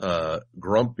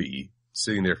grumpy,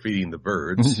 sitting there feeding the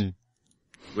birds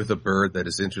with a bird that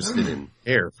is interested in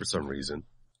air for some reason.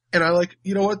 And I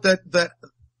you know what, that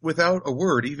without a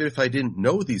word, even if I didn't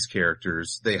know these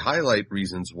characters, they highlight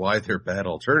reasons why they're bad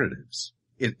alternatives.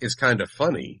 It's kind of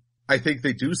funny. I think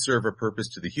they do serve a purpose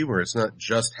to the humor. It's not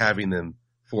just having them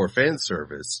for fan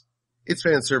service. It's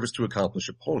fan service to accomplish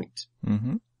a point.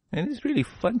 Mm-hmm. And it's really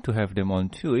fun to have them on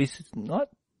too. It's not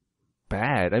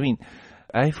bad. I mean,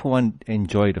 I for one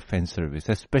enjoy the fan service,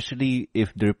 especially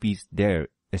if Derpy's there,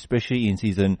 especially in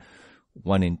season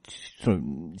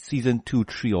 2,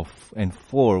 3, and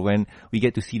 4 when we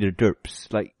get to see the derps.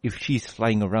 If she's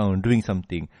flying around doing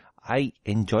something, I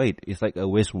enjoy it. It's like a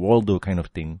West Waldo kind of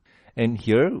thing. And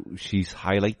here, she's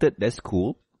highlighted. That's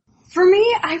cool. For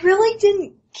me, I really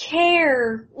didn't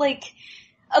care,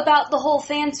 about the whole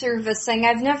fan service thing.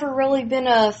 I've never really been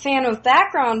a fan of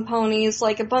background ponies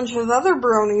like a bunch of other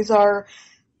bronies are.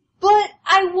 But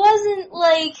I wasn't,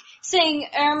 saying,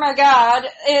 "Oh my god,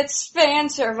 it's fan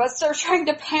service. They're trying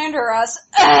to pander us.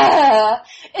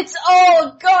 It's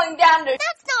all going down to..."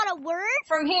 That's not a word!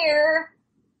 From here.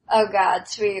 Oh god,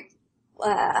 sweet.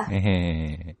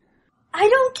 I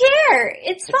don't care.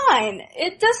 It's fine.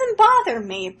 It doesn't bother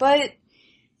me, but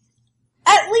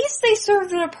at least they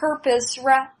served a purpose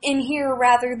in here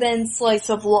rather than Slice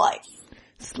of Life.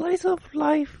 Slice of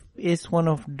Life is one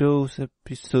of those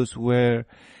episodes where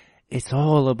it's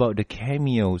all about the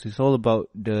cameos. It's all about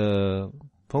the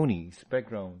ponies,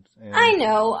 backgrounds. I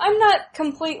know. I'm not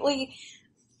completely...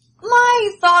 My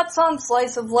thoughts on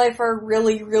Slice of Life are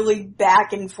really, really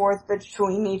back and forth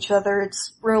between each other.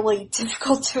 It's really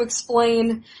difficult to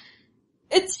explain.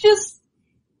 It's just,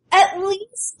 at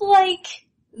least,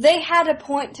 they had a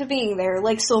point to being there,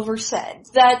 like Silver said.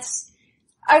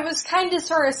 I was kind of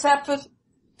sort of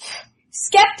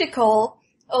skeptical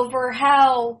over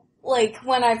how like,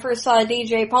 when I first saw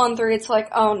DJ Pawn 3, it's like,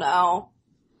 oh no.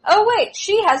 Oh wait,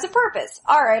 she has a purpose.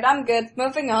 Alright, I'm good.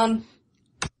 Moving on.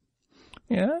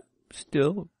 Yeah,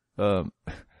 still,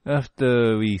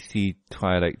 after we see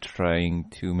Twilight trying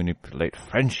to manipulate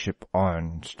friendship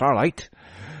on Starlight,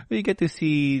 we get to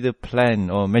see the plan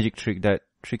or magic trick that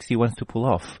Trixie wants to pull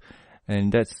off.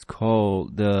 And that's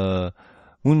called the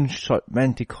Moonshot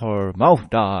Manticore Mouth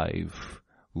Dive.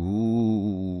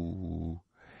 Ooh.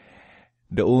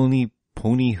 The only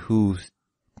pony who's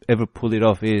ever pulled it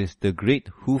off is the Great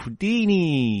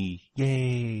Hoofdini.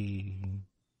 Yay.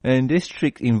 And this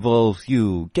trick involves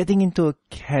you getting into a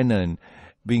cannon,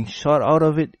 being shot out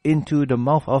of it into the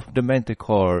mouth of the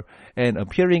Manticore, and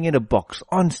appearing in a box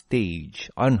on stage,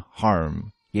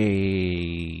 unharmed.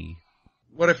 Yay.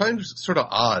 What I find sort of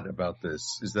odd about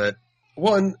this is that,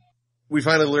 one, we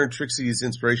finally learned Trixie's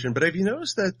inspiration, but have you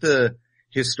noticed that the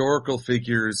historical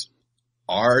figures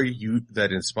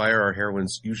that inspire our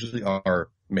heroines usually are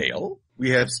male? We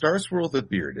have Starswirl the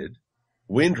Bearded,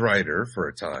 Wind Rider for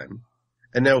a time,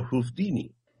 and now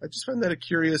Hoofdini. I just find that a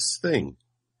curious thing.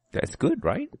 That's good,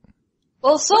 right?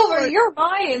 Well, Silver, you're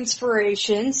my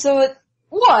inspiration, so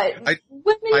women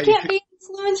can't be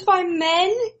influenced by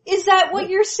men? Is that what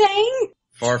you're saying?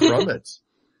 Far from it.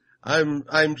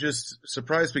 I'm just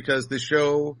surprised because the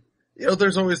show,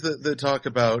 there's always the talk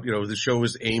about, the show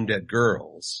is aimed at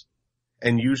girls.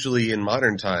 And usually in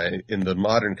the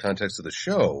modern context of the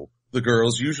show, the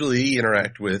girls usually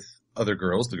interact with other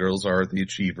girls. The girls are the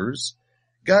achievers.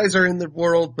 Guys are in the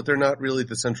world, but they're not really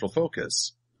the central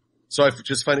focus. So I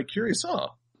just find it curious.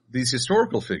 These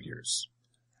historical figures.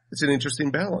 It's an interesting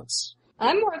balance.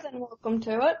 I'm more than welcome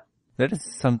to it. That is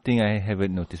something I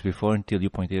haven't noticed before until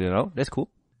you pointed it out. That's cool.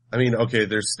 I mean, okay,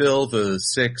 there's still the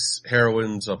 6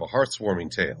 heroines of a Heartswarming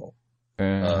Tale.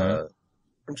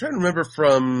 I'm trying to remember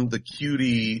from the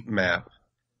Cutie map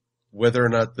whether or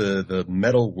not the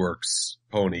Metalworks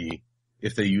pony,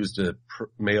 if they used a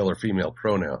male or female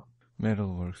pronoun.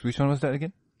 Metalworks. Which one was that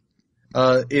again?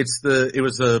 It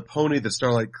was a pony that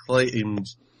Starlight claimed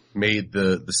made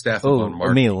the staff of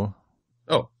Mark. A male.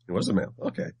 Oh, it was a male.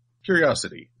 Okay.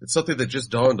 Curiosity. It's something that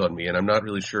just dawned on me, and I'm not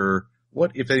really sure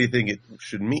what, if anything,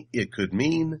 it could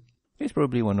mean. It's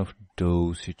probably one of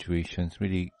those situations.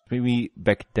 Really, maybe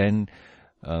back then,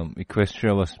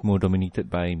 Equestria was more dominated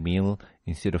by male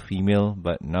instead of female,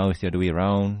 but now it's the other way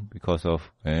around because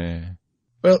of.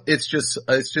 Well, it's just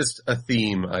a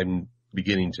theme I'm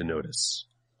beginning to notice.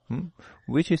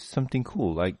 Which is something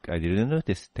cool. Like, I didn't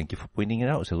notice. Thank you for pointing it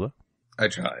out, Silver. I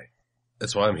try.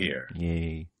 That's why I'm here.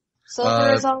 Yay.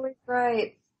 Silver is always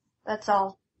right. That's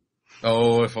all.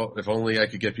 Oh, if only I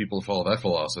could get people to follow that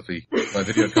philosophy. My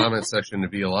video comment section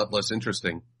would be a lot less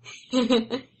interesting.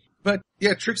 But,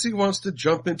 yeah, Trixie wants to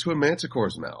jump into a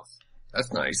Manticore's mouth.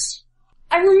 That's nice.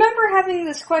 I remember having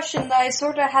this question that I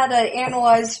sort of had to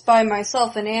analyze by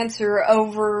myself and answer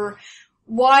over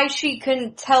why she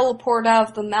couldn't teleport out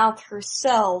of the mouth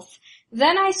herself.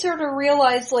 Then I sort of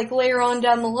realized, like, later on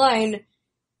down the line,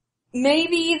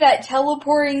 maybe that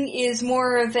teleporting is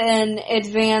more of an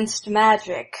advanced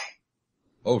magic.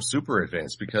 Oh, super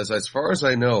advanced, because as far as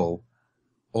I know,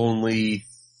 only,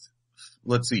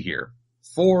 let's see here,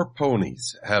 4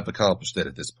 ponies have accomplished it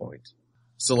at this point.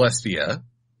 Celestia,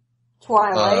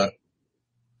 Twilight,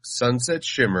 Sunset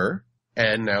Shimmer,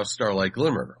 and now Starlight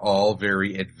Glimmer, all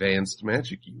very advanced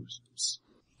magic users.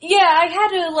 Yeah, I had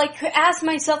to, like, ask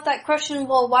myself that question,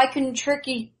 well, why couldn't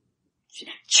Tricky,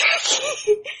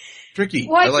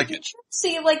 I like it.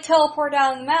 Trixie, like, teleport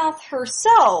out of the mouth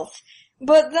herself?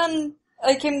 But then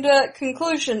I came to a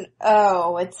conclusion,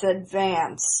 it's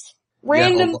advanced.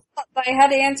 Random thought that I had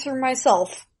to answer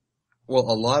myself.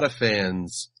 Well, a lot of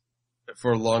fans,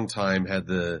 for a long time, had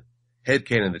the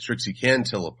headcanon that Trixie can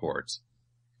teleport.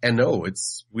 And no,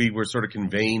 we were sort of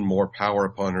conveying more power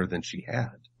upon her than she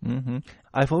had. Mm-hmm.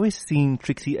 I've always seen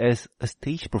Trixie as a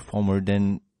stage performer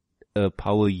than a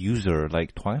power user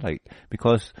like Twilight,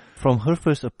 because from her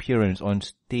first appearance on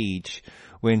stage,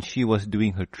 when she was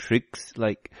doing her tricks,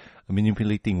 like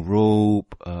manipulating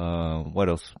rope, what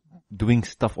else? Doing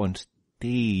stuff on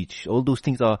stage, all those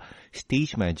things are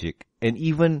stage magic. And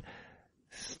even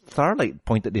Starlight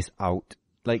pointed this out,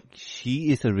 like she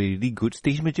is a really good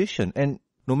stage magician. And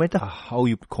no matter how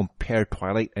you compare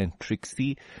Twilight and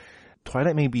Trixie,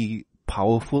 Twilight may be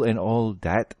powerful and all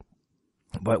that,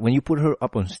 but when you put her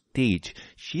up on stage,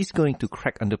 she's going to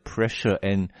crack under pressure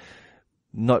and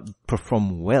not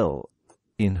perform well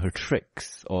in her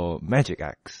tricks or magic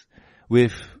acts.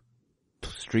 With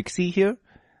Trixie here,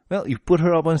 well, you put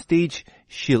her up on stage,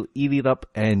 she'll eat it up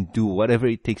and do whatever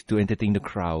it takes to entertain the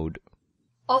crowd.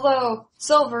 Although,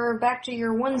 Silver, back to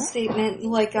your one statement,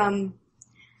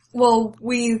 well,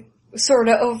 we sort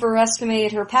of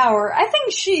overestimate her power. I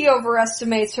think she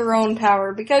overestimates her own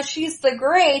power because she's the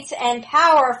great and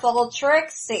powerful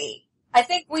Trixie. I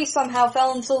think we somehow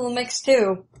fell into the mix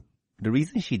too. The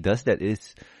reason she does that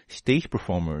is stage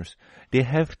performers, they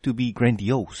have to be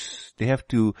grandiose. They have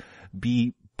to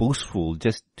be boastful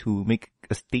just to make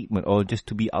a statement or just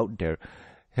to be out there.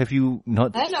 Have you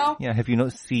not? I know. Yeah, have you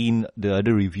not seen the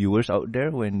other reviewers out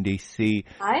there when they say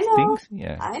things?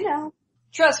 Yeah. I know.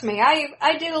 Trust me,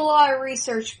 I did a lot of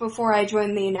research before I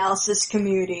joined the analysis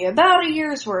community. About a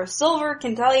year's worth. Silver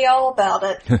can tell you all about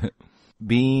it.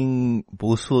 Being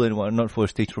boastful and whatnot for a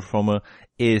stage performer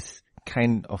is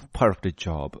kind of part of the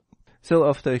job. So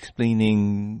after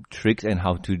explaining tricks and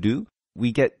how to do,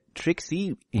 we get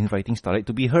Trixie inviting Starlight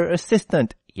to be her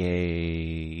assistant.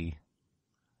 Yay.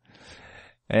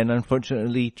 And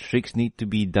unfortunately, tricks need to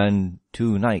be done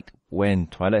tonight when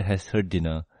Twilight has her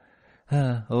dinner.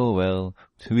 Oh well,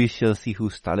 we shall see who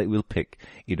Starlight will pick,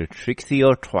 either Trixie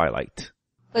or Twilight.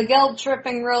 The guilt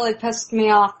tripping really pissed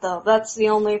me off though. That's the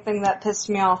only thing that pissed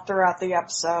me off throughout the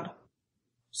episode.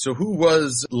 So who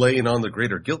was laying on the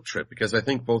greater guilt trip? Because I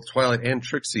think both Twilight and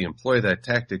Trixie employ that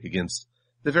tactic against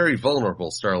the very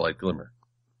vulnerable Starlight Glimmer.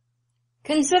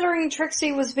 Considering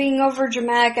Trixie was being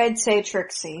overdramatic, I'd say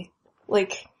Trixie.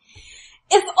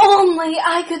 If only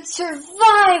I could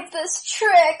survive this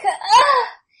trick! Ah!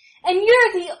 And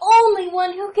you're the only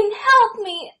one who can help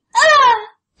me!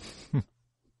 Ah!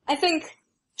 I think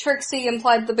Trixie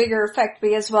implied the bigger effect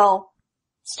because, well,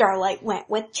 Starlight went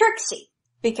with Trixie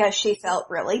because she felt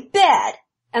really bad.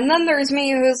 And then there's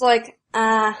me who's like,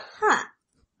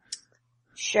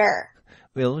 sure.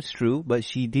 Well, it's true, but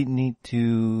she did need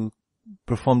to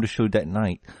perform the show that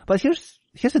night. But here's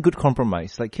a good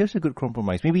compromise. Here's a good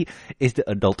compromise. Maybe it's the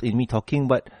adult in me talking,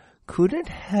 but couldn't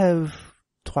have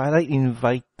Twilight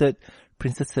invited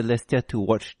Princess Celestia to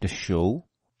watch the show?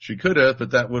 She could have,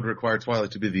 but that would require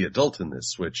Twilight to be the adult in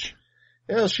this, which,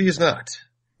 she is not.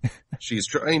 She's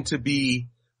trying to be,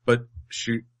 but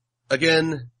she,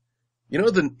 again,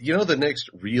 the next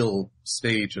real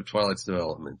stage of Twilight's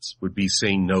development would be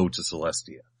saying no to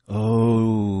Celestia.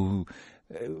 Oh,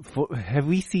 have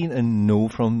we seen a no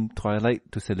from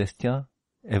Twilight to Celestia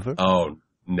ever? Oh,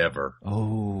 never.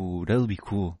 Oh, that'll be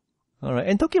cool. Alright,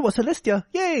 and talking about Celestia,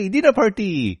 yay, dinner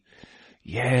party!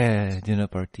 Yeah, dinner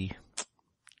party.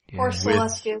 Yeah. Poor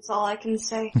Celestia is all I can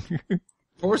say.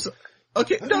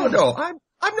 Okay, no,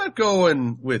 I'm not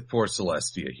going with poor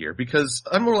Celestia here, because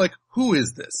I'm more like, who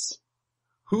is this?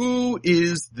 Who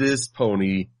is this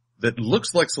pony that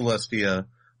looks like Celestia,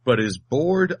 but is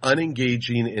bored,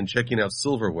 unengaging, and checking out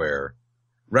silverware,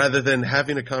 rather than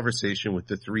having a conversation with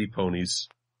the three ponies,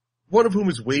 one of whom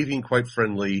is waving quite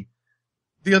friendly,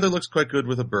 the other looks quite good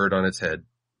with a bird on its head.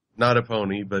 Not a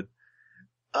pony, but,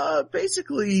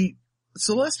 basically,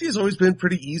 Celestia's always been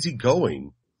pretty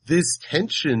easygoing. This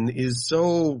tension is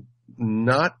so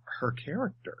not her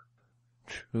character.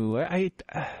 True.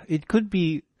 It could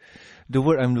be the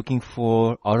word I'm looking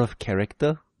for, out of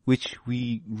character, which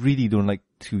we really don't like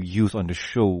to use on the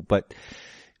show, but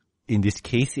in this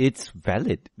case, it's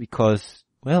valid because,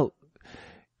 well,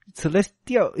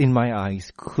 Celestia, in my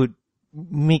eyes, could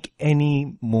make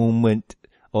any moment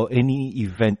or any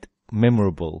event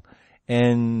memorable.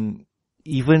 And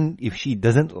even if she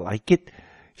doesn't like it,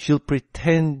 she'll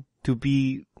pretend to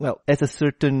be, well, as a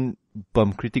certain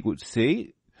bum critic would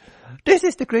say, this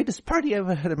is the greatest party I've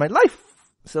ever had in my life.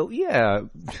 So yeah,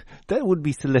 that would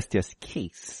be Celestia's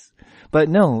case. But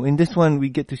no, in this one we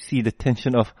get to see the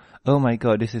tension of, oh my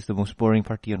god, this is the most boring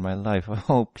party in my life.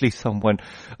 Oh, please someone,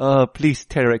 please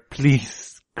Tarek,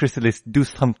 please Chrysalis, do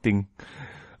something.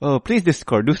 Oh, please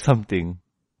Discord, do something.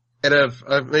 And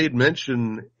I've made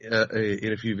mention in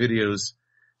a few videos,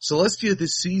 Celestia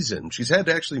this season, she's had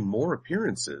actually more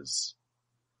appearances,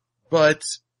 but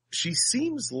she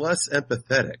seems less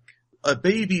empathetic. A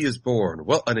baby is born,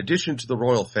 well, in addition to the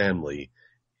royal family,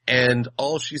 and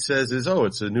all she says is, oh,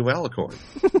 it's a new alicorn.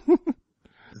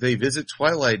 They visit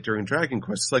Twilight during Dragon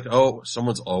Quest. It's like, oh,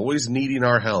 someone's always needing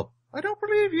our help. I don't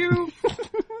believe you.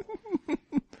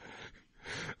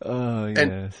 Oh,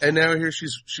 yes. And now here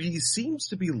she seems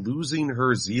to be losing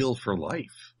her zeal for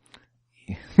life.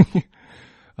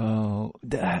 Oh,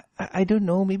 I don't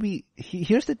know, maybe,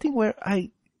 here's the thing where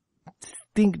I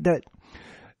think that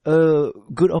a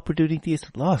good opportunity is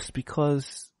lost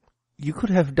because you could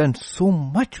have done so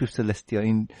much with Celestia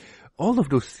in all of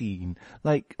those scenes.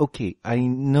 Like, okay, I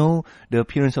know the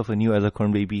appearance of a new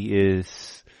Alicorn baby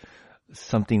is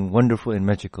something wonderful and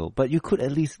magical, but you could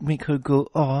at least make her go,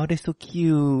 oh, they're so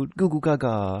cute, goo goo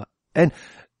gaga. And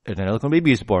an Elcon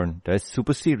baby is born. That's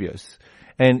super serious.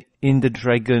 And in the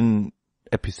dragon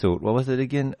episode, what was it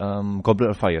again? Goblet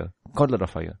of Fire.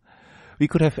 We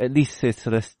could have at least said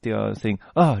Celestia saying,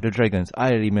 the dragons,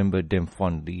 I remember them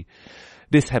fondly.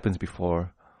 This happens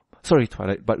before. Sorry,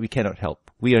 Twilight, but we cannot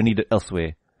help. We are needed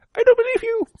elsewhere. I don't believe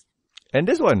you. And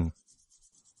this one.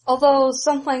 Although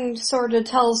something sort of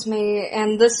tells me,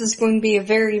 and this is going to be a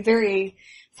very, very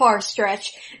far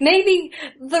stretch, maybe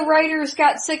the writers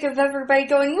got sick of everybody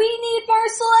going, we need more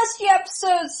Celestia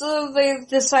episodes, so they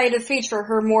decided to feature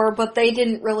her more, but they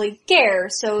didn't really care,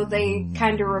 so they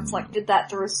kind of reflected that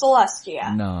through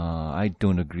Celestia. No, I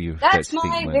don't agree with that That's my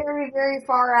statement. very, very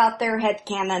far out there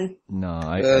headcanon. No,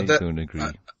 I don't agree.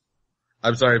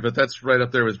 I'm sorry, but that's right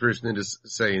up there with British Ninja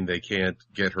saying they can't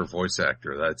get her voice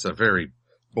actor. That's a very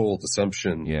bold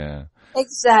assumption. Yeah.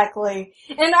 Exactly.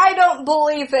 And I don't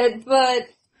believe it, but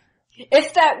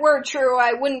if that were true,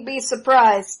 I wouldn't be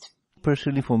surprised.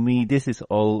 Personally, for me, this is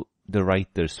all the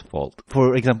writer's fault.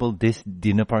 For example, this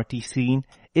dinner party scene,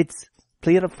 it's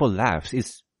played up for laughs.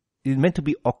 It's meant to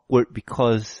be awkward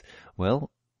because, well,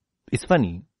 it's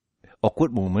funny.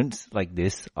 Awkward moments like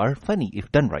this are funny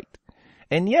if done right.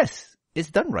 And yes, it's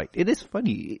done right. It is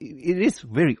funny. It is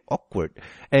very awkward.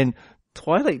 And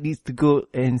Twilight needs to go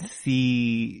and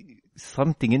see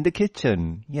something in the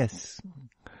kitchen. Yes.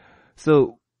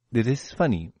 So, it is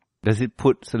funny. Does it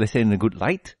put Celestia in a good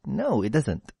light? No, it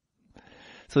doesn't.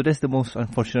 So that's the most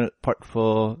unfortunate part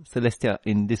for Celestia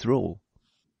in this role.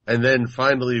 And then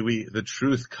finally the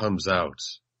truth comes out.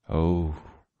 Oh,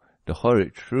 the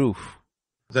horrid truth.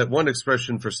 That one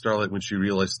expression for Starlight when she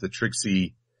realized that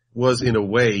Trixie was in a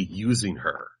way using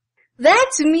her.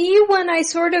 That's me when I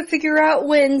sort of figure out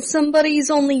when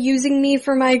somebody's only using me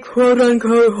for my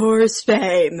quote-unquote horse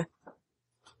fame.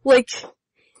 Like,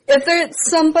 if it's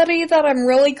somebody that I'm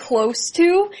really close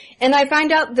to, and I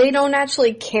find out they don't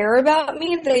actually care about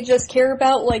me, they just care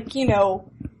about,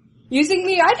 using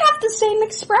me, I'd have the same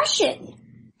expression.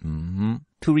 Mm-hmm.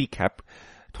 To recap,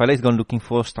 Twilight's gone looking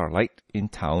for Starlight in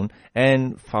town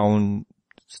and found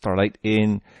Starlight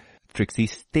in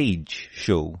Trixie's stage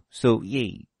show. So,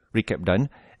 yay. Recap done.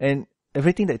 And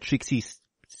everything that Trixie's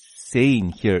saying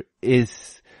here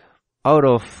is out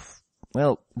of,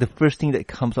 the first thing that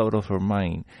comes out of her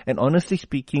mind. And honestly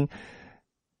speaking,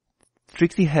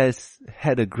 Trixie has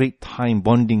had a great time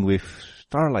bonding with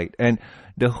Starlight. And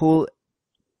the whole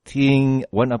thing,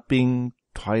 one-upping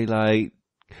Twilight,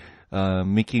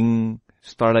 making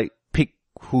Starlight pick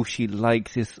who she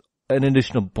likes is an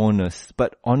additional bonus.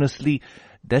 But honestly,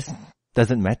 that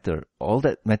doesn't matter. All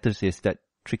that matters is that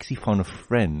Trixie found a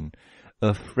friend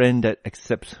that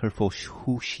accepts her for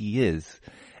who she is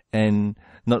and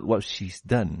not what she's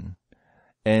done.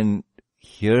 And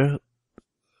here,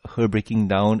 her breaking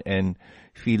down and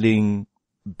feeling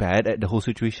bad at the whole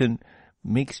situation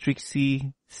makes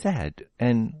Trixie sad.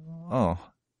 And,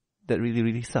 that really,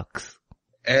 really sucks.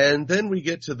 And then we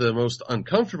get to the most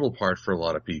uncomfortable part for a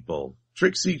lot of people.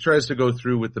 Trixie tries to go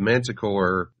through with the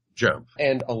Manticore jump.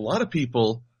 And a lot of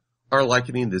people are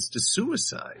likening this to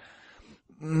suicide.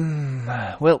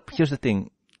 Well, here's the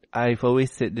thing. I've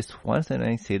always said this once and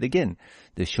I say it again.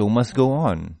 The show must go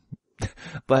on.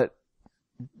 But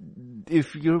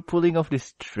if you're pulling off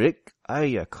this trick,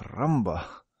 ay caramba.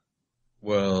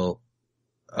 Well,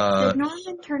 Did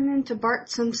Norman turn into Bart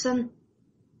Simpson?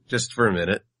 Just for a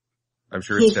minute. I'm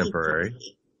sure it's temporary.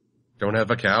 Don't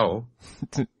have a cow.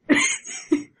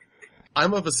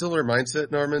 I'm of a similar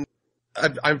mindset, Norman.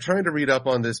 I'm trying to read up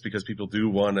on this because people do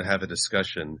want to have a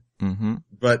discussion. Mm-hmm.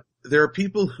 But there are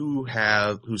people who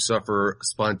suffer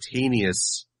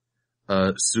spontaneous,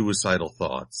 suicidal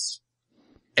thoughts.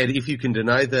 And if you can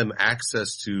deny them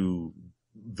access to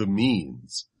the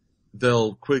means,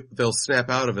 they'll snap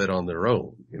out of it on their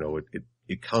own.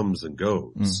 It comes and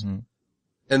goes. Mm-hmm.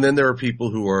 And then there are people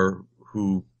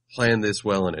who plan this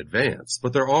well in advance.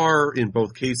 But there are, in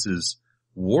both cases,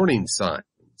 warning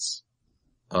signs.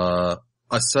 A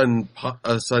sudden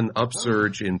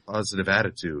upsurge in positive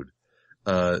attitude,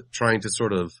 trying to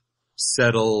sort of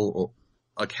settle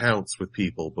accounts with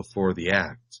people before the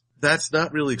act. That's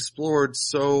not really explored,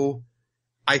 so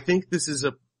I think this is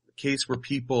a case where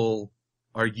people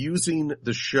are using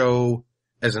the show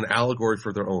as an allegory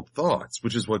for their own thoughts,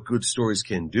 which is what good stories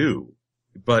can do.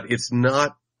 But it's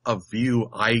not a view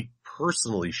I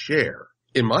personally share.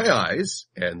 In my eyes,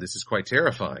 and this is quite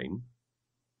terrifying,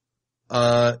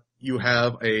 you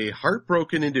have a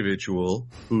heartbroken individual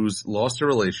who's lost a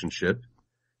relationship,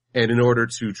 and in order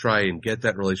to try and get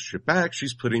that relationship back,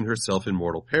 she's putting herself in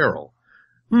mortal peril.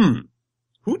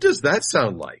 Who does that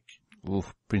sound like?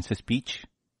 Oof, Princess Peach?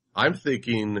 I'm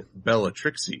thinking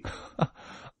Bellatrixie.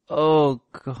 Oh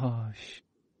gosh.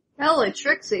 Bella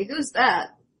Trixie, who's that?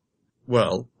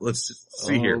 Well, let's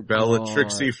see here. Oh, Bella God.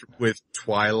 Trixie with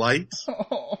Twilight.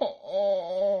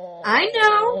 I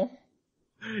know.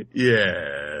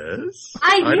 Yes.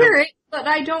 I hear don't- it, but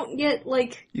I don't get,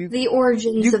 like, You- the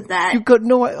origins of that. You got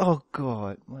no. Oh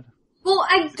god. What? Well,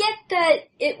 I get that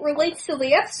it relates to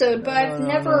the episode, but I've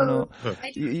never... No.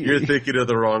 You're thinking of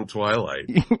the wrong Twilight.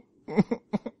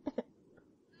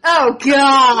 Oh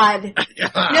God!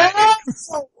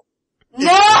 No!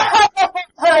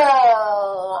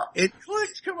 No! It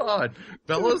clicked, come on.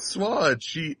 Bella Swan,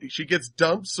 she gets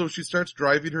dumped, so she starts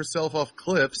driving herself off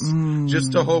cliffs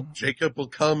just to hope Jacob will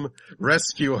come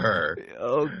rescue her.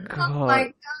 Oh god. Oh my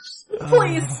gosh,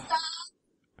 please stop.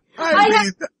 I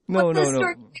mean, No. This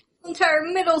story entire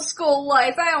middle school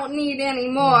life, I don't need any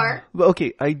more. But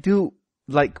okay, I do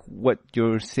like what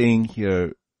you're saying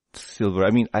here, Silver.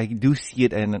 I mean, I do see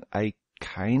it and I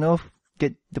kind of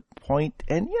get the point.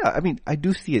 And yeah, I mean, I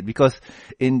do see it because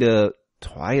in the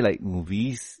Twilight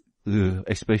movies,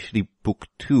 especially book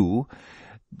 2,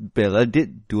 Bella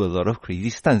did do a lot of crazy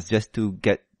stunts just to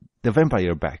get the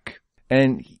vampire back.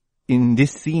 And in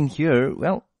this scene here,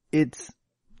 well, it's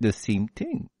the same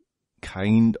thing.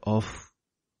 Kind of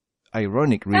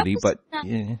ironic, really, but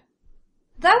yeah.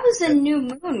 That was in New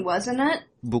Moon, wasn't it?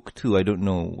 Book 2, I don't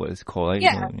know what it's called. I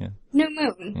Yeah. know, yeah. New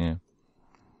Moon. Yeah.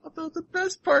 although the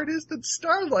best part is that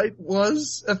Starlight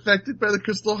was affected by the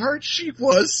Crystal Heart. She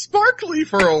was sparkly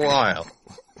for a while.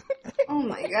 Oh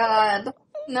my god.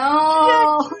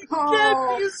 No.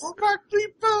 Can't be a sparkly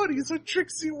pony, so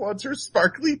Trixie wants her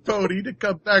sparkly pony to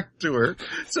come back to her.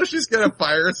 So she's gonna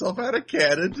fire herself out of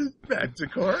cannon to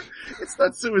Manticore. It's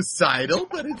not suicidal,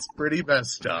 but it's pretty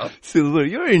messed up. Silver,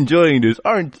 you're enjoying this,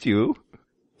 aren't you?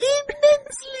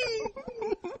 Immensely!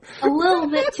 A little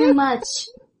bit too much.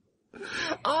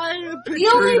 I am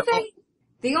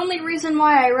The only reason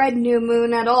why I read New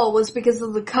Moon at all was because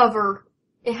of the cover.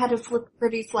 It had a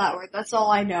pretty flower. That's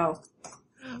all I know.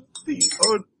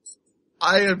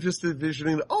 I am just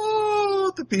envisioning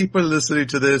all the people listening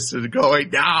to this and going,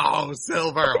 "No,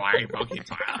 Silver, why are you poking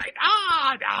Twilight?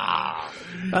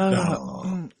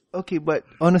 No." Okay, but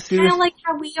on a serious... Kinda like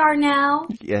how we are now.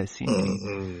 Yes,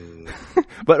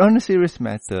 but on a serious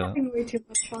matter... Having way too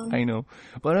much fun. I know.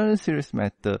 But on a serious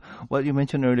matter, what you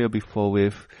mentioned earlier before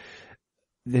with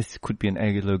this could be an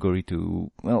allegory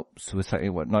to, well, suicide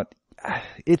and whatnot.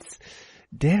 It's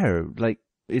there. Like,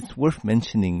 it's worth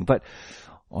mentioning. But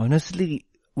honestly,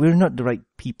 we're not the right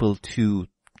people to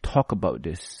talk about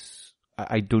this.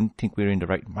 I don't think we're in the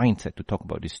right mindset to talk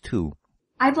about this too.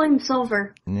 I blame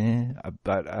Silver.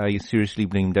 But I seriously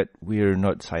blame that we're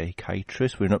not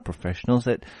psychiatrists, we're not professionals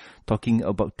at talking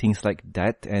about things like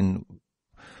that, and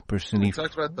personally... We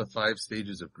talked about the 5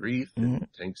 stages of grief and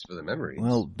thanks for the memories.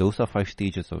 Well, those are 5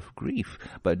 stages of grief,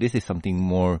 but this is something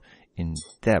more in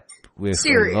depth with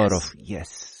Serious. a lot of...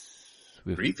 Yes.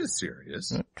 With, grief is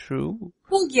serious. True.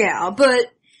 Well, yeah,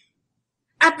 but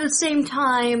at the same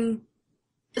time,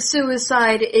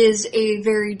 suicide is a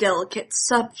very delicate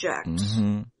subject.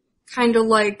 Mm-hmm. Kind of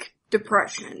like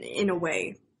depression, in a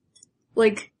way.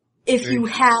 Like, if you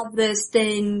have this,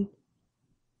 then,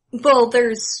 well,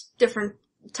 there's different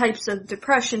types of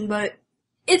depression, but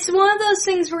it's one of those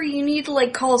things where you need to,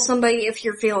 like, call somebody if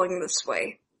you're feeling this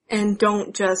way. And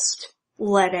don't just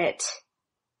let it,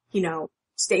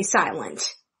 stay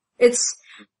silent.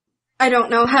 I don't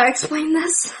know how to explain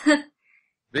this.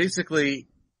 Basically,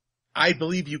 I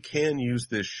believe you can use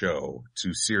this show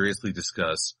to seriously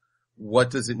discuss what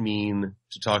does it mean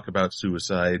to talk about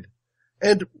suicide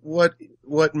and what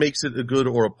makes it a good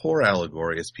or a poor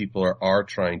allegory as people are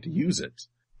trying to use it.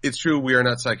 It's true we are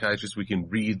not psychiatrists. We can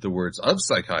read the words of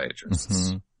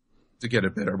psychiatrists to get a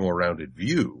better, more rounded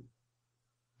view.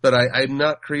 But I'm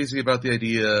not crazy about the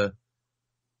idea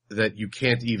that you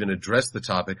can't even address the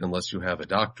topic unless you have a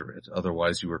doctorate.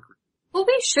 Otherwise you are... Well,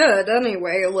 we should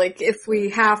anyway, like, if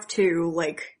we have to,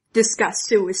 like, discuss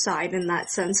suicide in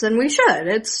that sense, then we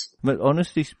should. But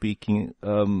honestly speaking,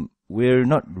 we're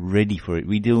not ready for it.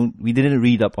 We didn't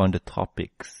read up on the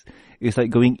topics. It's like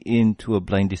going into a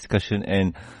blind discussion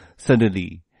and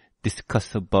suddenly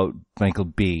discuss about Michael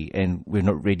Bay, and we're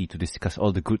not ready to discuss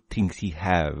all the good things he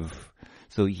have.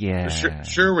 So yeah.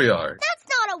 Sure we are. That's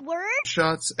not a word.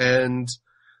 Shots and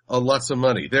lots of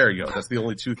money. There you go. That's the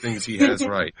only 2 things he has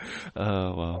right.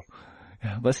 Wow.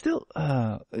 Yeah, but still,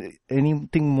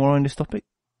 anything more on this topic?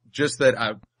 Just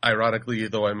that, ironically,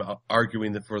 though I'm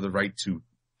arguing for the right to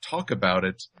talk about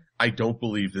it, I don't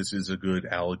believe this is a good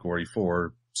allegory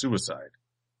for suicide.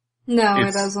 No,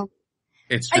 it doesn't.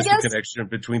 It's just a connection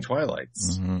between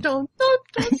Twilights. Mm-hmm. Don't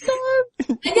I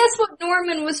guess what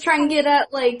Norman was trying to get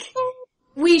at, like,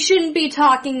 we shouldn't be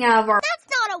talking out of our... That's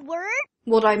not a word.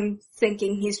 What I'm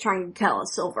thinking he's trying to tell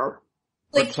us, Silver.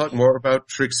 Like, Let's talk more about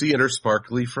Trixie and her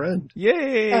sparkly friend.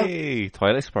 Yay!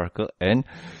 Twilight Sparkle and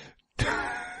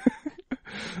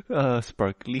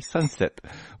Sparkly Sunset.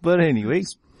 But anyway.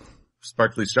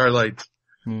 Sparkly Starlight.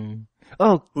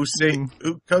 Oh, Who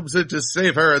comes in to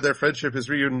save her, and their friendship is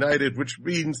reunited, which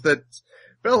means that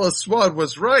Bella Swan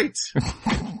was right.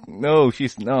 no,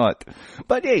 she's not.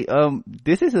 But hey,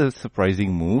 this is a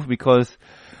surprising move because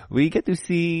we get to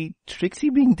see Trixie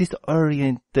being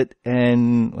disoriented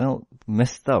and, well,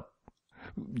 messed up.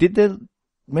 Did the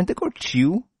Manticore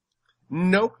chew?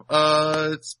 Nope.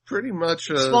 It's pretty much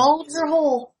swallowed her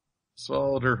whole.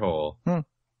 Swallowed her whole.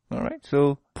 Alright,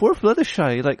 so poor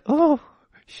Fluttershy, like, oh,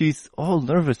 she's all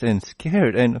nervous and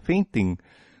scared and fainting.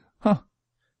 Huh.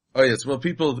 Oh yes, well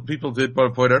people did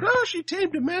want to point out, oh, she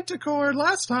tamed a Manticore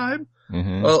last time.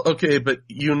 Mm-hmm. Well, okay, but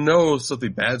you know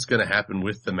something bad's gonna happen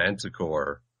with the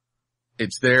Manticore.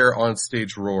 It's there on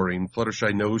stage roaring.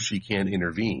 Fluttershy knows she can't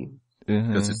intervene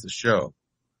because it's the show.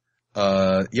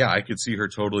 Yeah, I could see her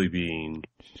totally being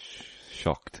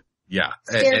shocked. Yeah.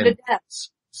 Scared to death.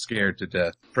 Scared to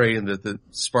death. Praying that the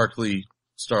sparkly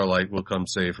Starlight will come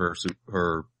save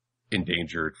her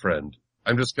endangered friend.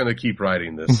 I'm just gonna keep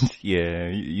writing this. Yeah,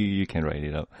 you can write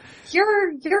it up.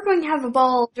 You're going to have a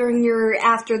ball during your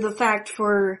after the fact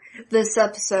for this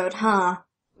episode, huh?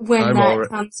 When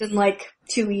comes in like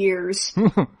 2 years.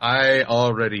 I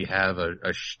already have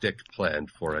a shtick planned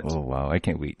for it. Oh wow, I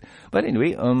can't wait. But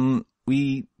anyway,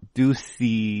 we do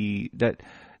see that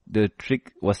the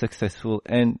trick was successful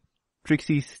and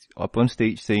Trixie's up on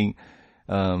stage saying,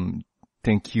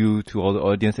 thank you to all the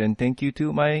audience and thank you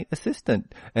to my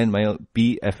assistant and my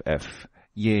BFF.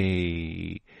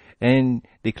 Yay. And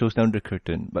they close down the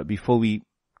curtain. But before we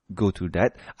go to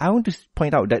that, I want to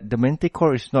point out that the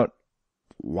Manticore is not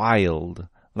wild.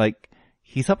 Like,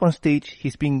 he's up on stage,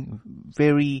 he's behaving.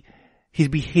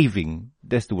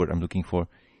 That's the word I'm looking for.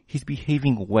 He's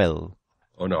behaving well.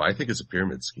 Oh no, I think it's a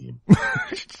pyramid scheme.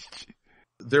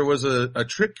 There was a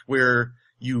trick where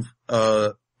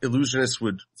illusionists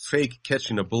would fake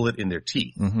catching a bullet in their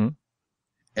teeth. Mm-hmm.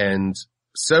 And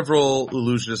several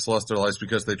illusionists lost their lives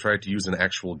because they tried to use an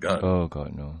actual gun. Oh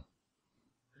god, no.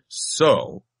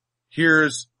 So,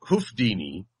 here's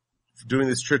Hoofdini doing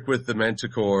this trick with the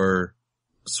Manticore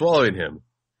swallowing him.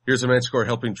 Here's a Manticore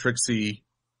helping Trixie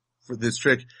for this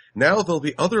trick. Now there'll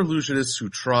be other illusionists who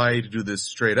try to do this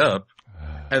straight up,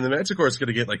 and the Manticore is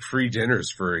gonna get like free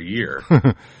dinners for a year.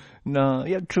 No,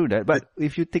 yeah, true that. But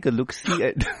if you take a look, see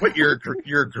at... What, you're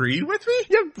agreeing with me?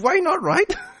 Yeah, why not,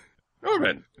 right?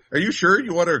 Norman, are you sure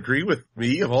you want to agree with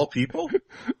me of all people?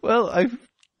 Well,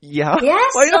 yeah.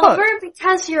 Yes, why not? Silver,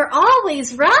 because you're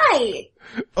always right.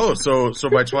 Oh, so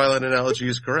my Twilight analogy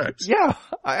is correct. Yeah,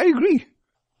 I agree.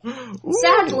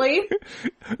 Sadly.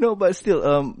 No, but still,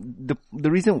 the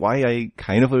reason why I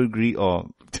kind of agree,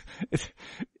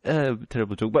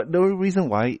 terrible joke, but the reason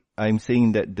why I'm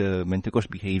saying that the Manticore's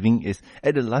behaving is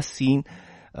at the last scene,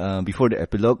 before the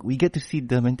epilogue, we get to see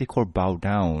the Manticore bow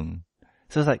down.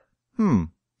 So it's like,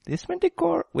 this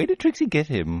Manticore, where did Trixie get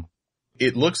him?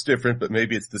 It looks different, but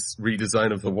maybe it's this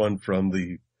redesign of the one from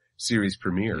the series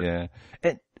premiere. Yeah.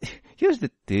 And here's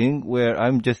the thing where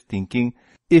I'm just thinking,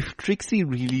 if Trixie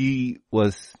really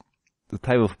was the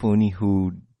type of pony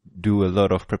who do a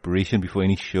lot of preparation before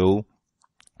any show,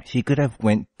 she could have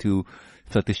went to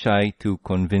Fluttershy to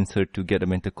convince her to get a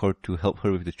Manticore to help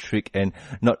her with the trick and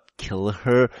not kill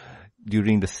her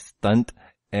during the stunt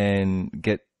and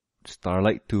get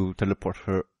Starlight to teleport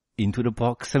her into the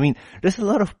box. I mean, there's a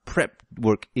lot of prep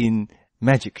work in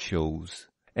magic shows.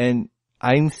 And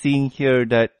I'm seeing here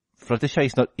that Fluttershy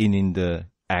is not in the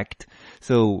act.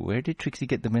 So where did Trixie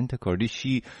get the Manticore? Did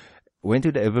she went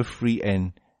to the Everfree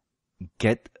and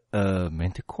get a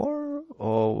Manticore?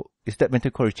 Or is that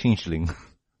Manticore a changeling?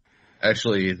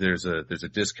 Actually, there's a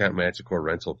discount Manticore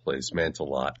rental place,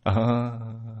 Mantelot.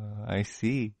 I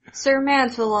see. Sir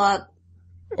Mantelot.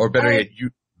 Or better yet,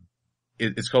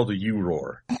 it's called a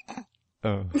U-Roar.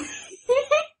 Oh.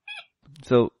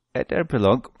 So, at the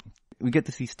epilogue, we get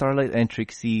to see Starlight and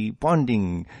Trixie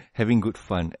bonding, having good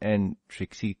fun, and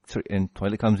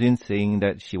Twilight comes in saying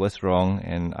that she was wrong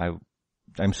and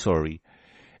I'm sorry.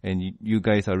 And you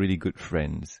guys are really good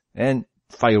friends. And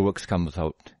fireworks comes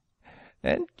out.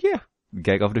 And yeah,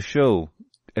 gag of the show.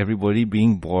 Everybody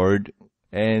being bored.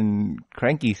 And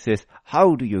Cranky says,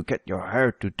 how do you get your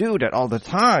hair to do that all the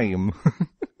time?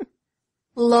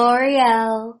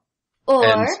 L'Oreal.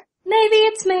 Or maybe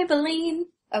it's Maybelline.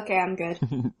 Okay, I'm good.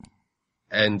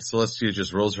 And Celestia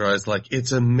just rolls her eyes like,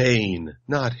 it's a mane,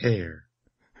 not hair.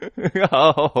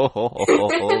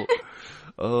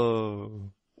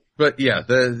 Oh. But yeah,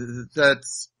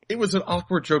 it was an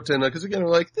awkward joke to end on, because again, we're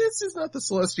like, this is not the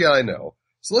Celestia I know.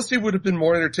 Celestia would have been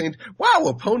more entertained. Wow,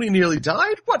 a pony nearly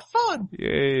died? What fun!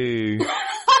 Yay.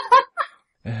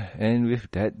 And with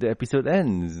that, the episode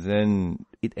ends, and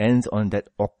it ends on that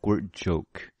awkward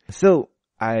joke. So,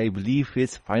 I believe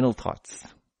it's final thoughts.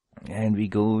 And we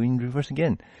go in reverse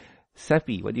again.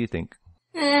 Sappy, what do you think?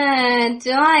 Do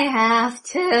I have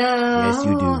to? Yes,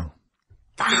 you do.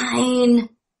 Fine.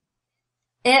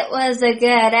 It was a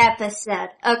good episode.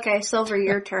 Okay, Silver,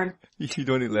 your turn. You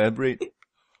don't elaborate?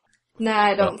 Nah,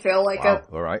 I don't feel like wow. it.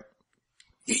 Alright.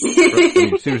 I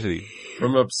mean, seriously.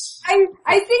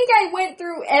 I think I went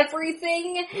through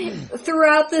everything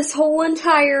throughout this whole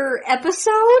entire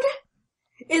episode,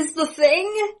 is the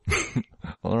thing.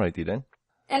 Alrighty then.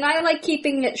 And I like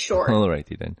keeping it short.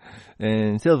 Alrighty then.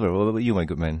 And Silver, what about you, my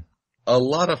good man? A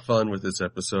lot of fun with this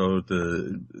episode.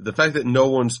 The fact that no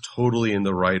one's totally in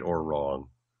the right or wrong.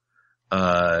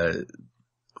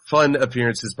 Fun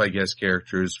appearances by guest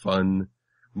characters, fun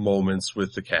moments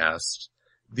with the cast.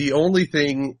 The only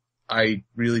thing I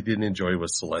really didn't enjoy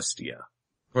was Celestia.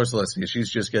 Poor Celestia,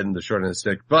 she's just getting the short end of the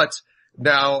stick. But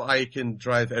now I can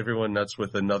drive everyone nuts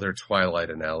with another Twilight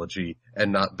analogy,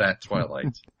 and not that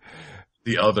Twilight.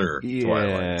 The other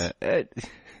Twilight.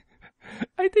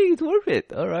 I think it's worth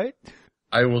it, alright?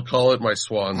 I will call it my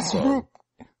swan song.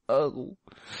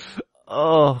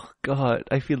 Oh, God,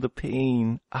 I feel the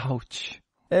pain. Ouch.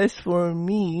 As for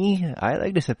me, I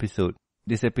like this episode.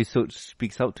 This episode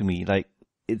speaks out to me, like,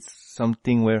 it's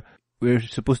something where we're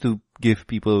supposed to give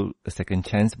people a second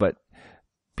chance, but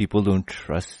people don't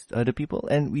trust other people,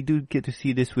 and we do get to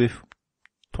see this with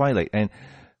Twilight, and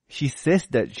she says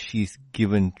that she's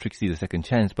given Trixie the second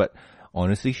chance, but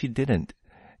honestly she didn't.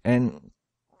 And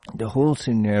the whole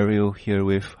scenario here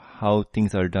with how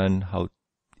things are done, how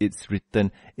it's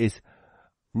written, is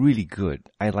really good.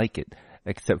 I like it.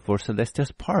 Except for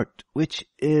Celestia's part, which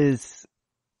is,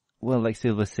 well, like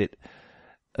Silva said,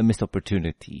 a missed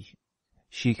opportunity.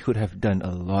 She could have done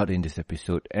a lot in this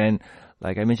episode. And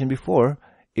like I mentioned before,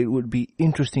 it would be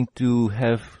interesting to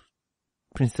have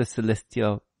Princess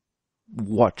Celestia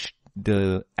watch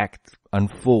the act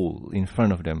unfold in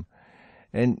front of them.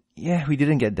 And yeah, we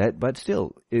didn't get that, but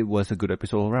still, it was a good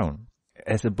episode all around.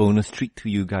 As a bonus treat to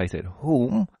you guys at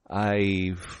home,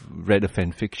 I've read a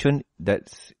fan fiction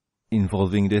that's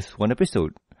involving this one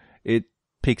episode. It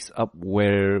picks up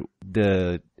where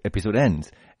the episode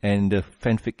ends, and the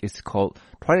fanfic is called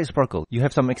Twilight Sparkle. You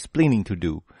have some explaining to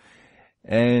do.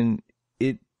 And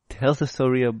it tells a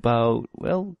story about,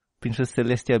 well, Princess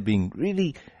Celestia being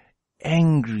really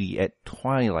angry at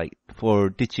Twilight for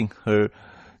ditching her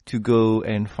to go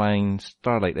and find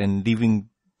Starlight and leaving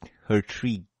her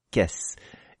 3 guests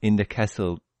in the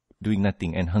castle doing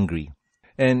nothing and hungry.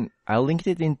 And I'll link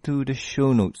it into the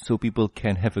show notes so people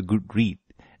can have a good read.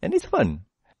 And it's fun.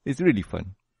 It's really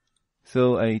fun.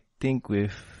 So I think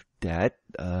with that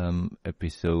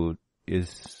episode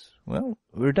is, well,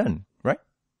 we're done, right?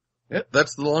 Yeah,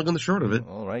 that's the long and the short of it.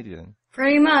 Alrighty then.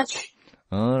 Pretty much.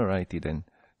 Alrighty then.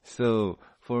 So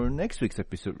for next week's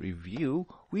episode review,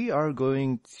 we are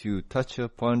going to touch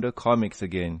upon the comics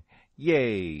again.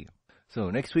 Yay! So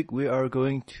next week we are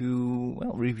going to,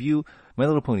 well, review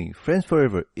MandoPony Friends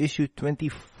Forever issue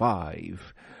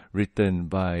 25, written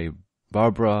by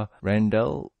Barbara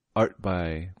Randall, art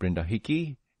by Brenda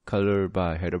Hickey, color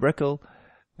by Heather Breckel,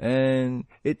 and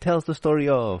it tells the story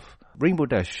of Rainbow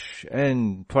Dash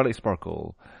and Twilight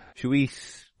Sparkle. Should we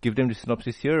give them the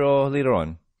synopsis here or later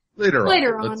on? Later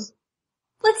on.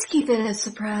 Let's keep it a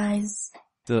surprise.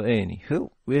 So anywho,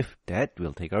 with that,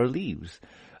 we'll take our leaves.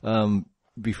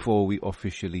 Before we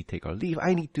officially take our leave,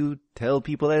 I need to tell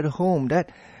people at home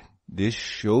that this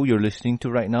show you're listening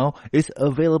to right now is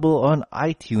available on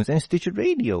iTunes and Stitcher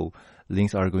Radio.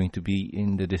 Links are going to be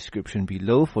in the description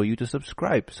below for you to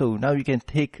subscribe. So now you can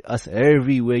take us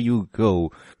everywhere you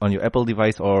go on your Apple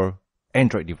device or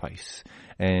Android device.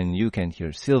 And you can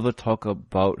hear Silver talk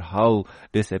about how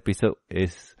this episode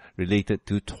is related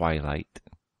to Twilight.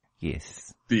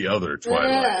 Yes. The other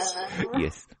Twilight.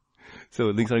 Yes. So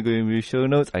links are going to be in the show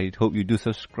notes. I hope you do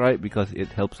subscribe because it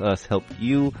helps us help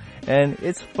you. And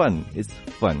it's fun. It's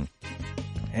fun.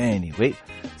 Anyway,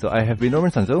 so I have been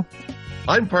Norman Sanzo.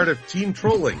 I'm part of Team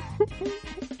Trolling.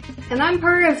 And I'm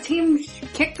part of Team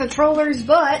Kick the Troller's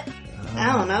Butt.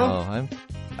 I don't know.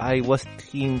 I was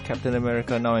Team Captain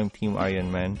America, now I'm Team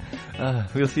Iron Man.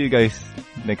 We'll see you guys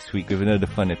next week with another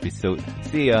fun episode.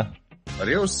 See ya.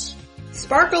 Adios.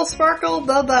 Sparkle, sparkle,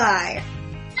 bye-bye.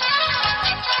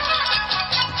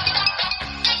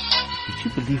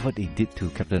 Can't you believe what they did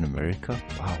to Captain America?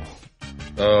 Wow.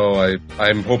 Oh,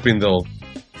 I'm hoping they'll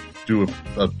do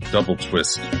a double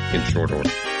twist in short order.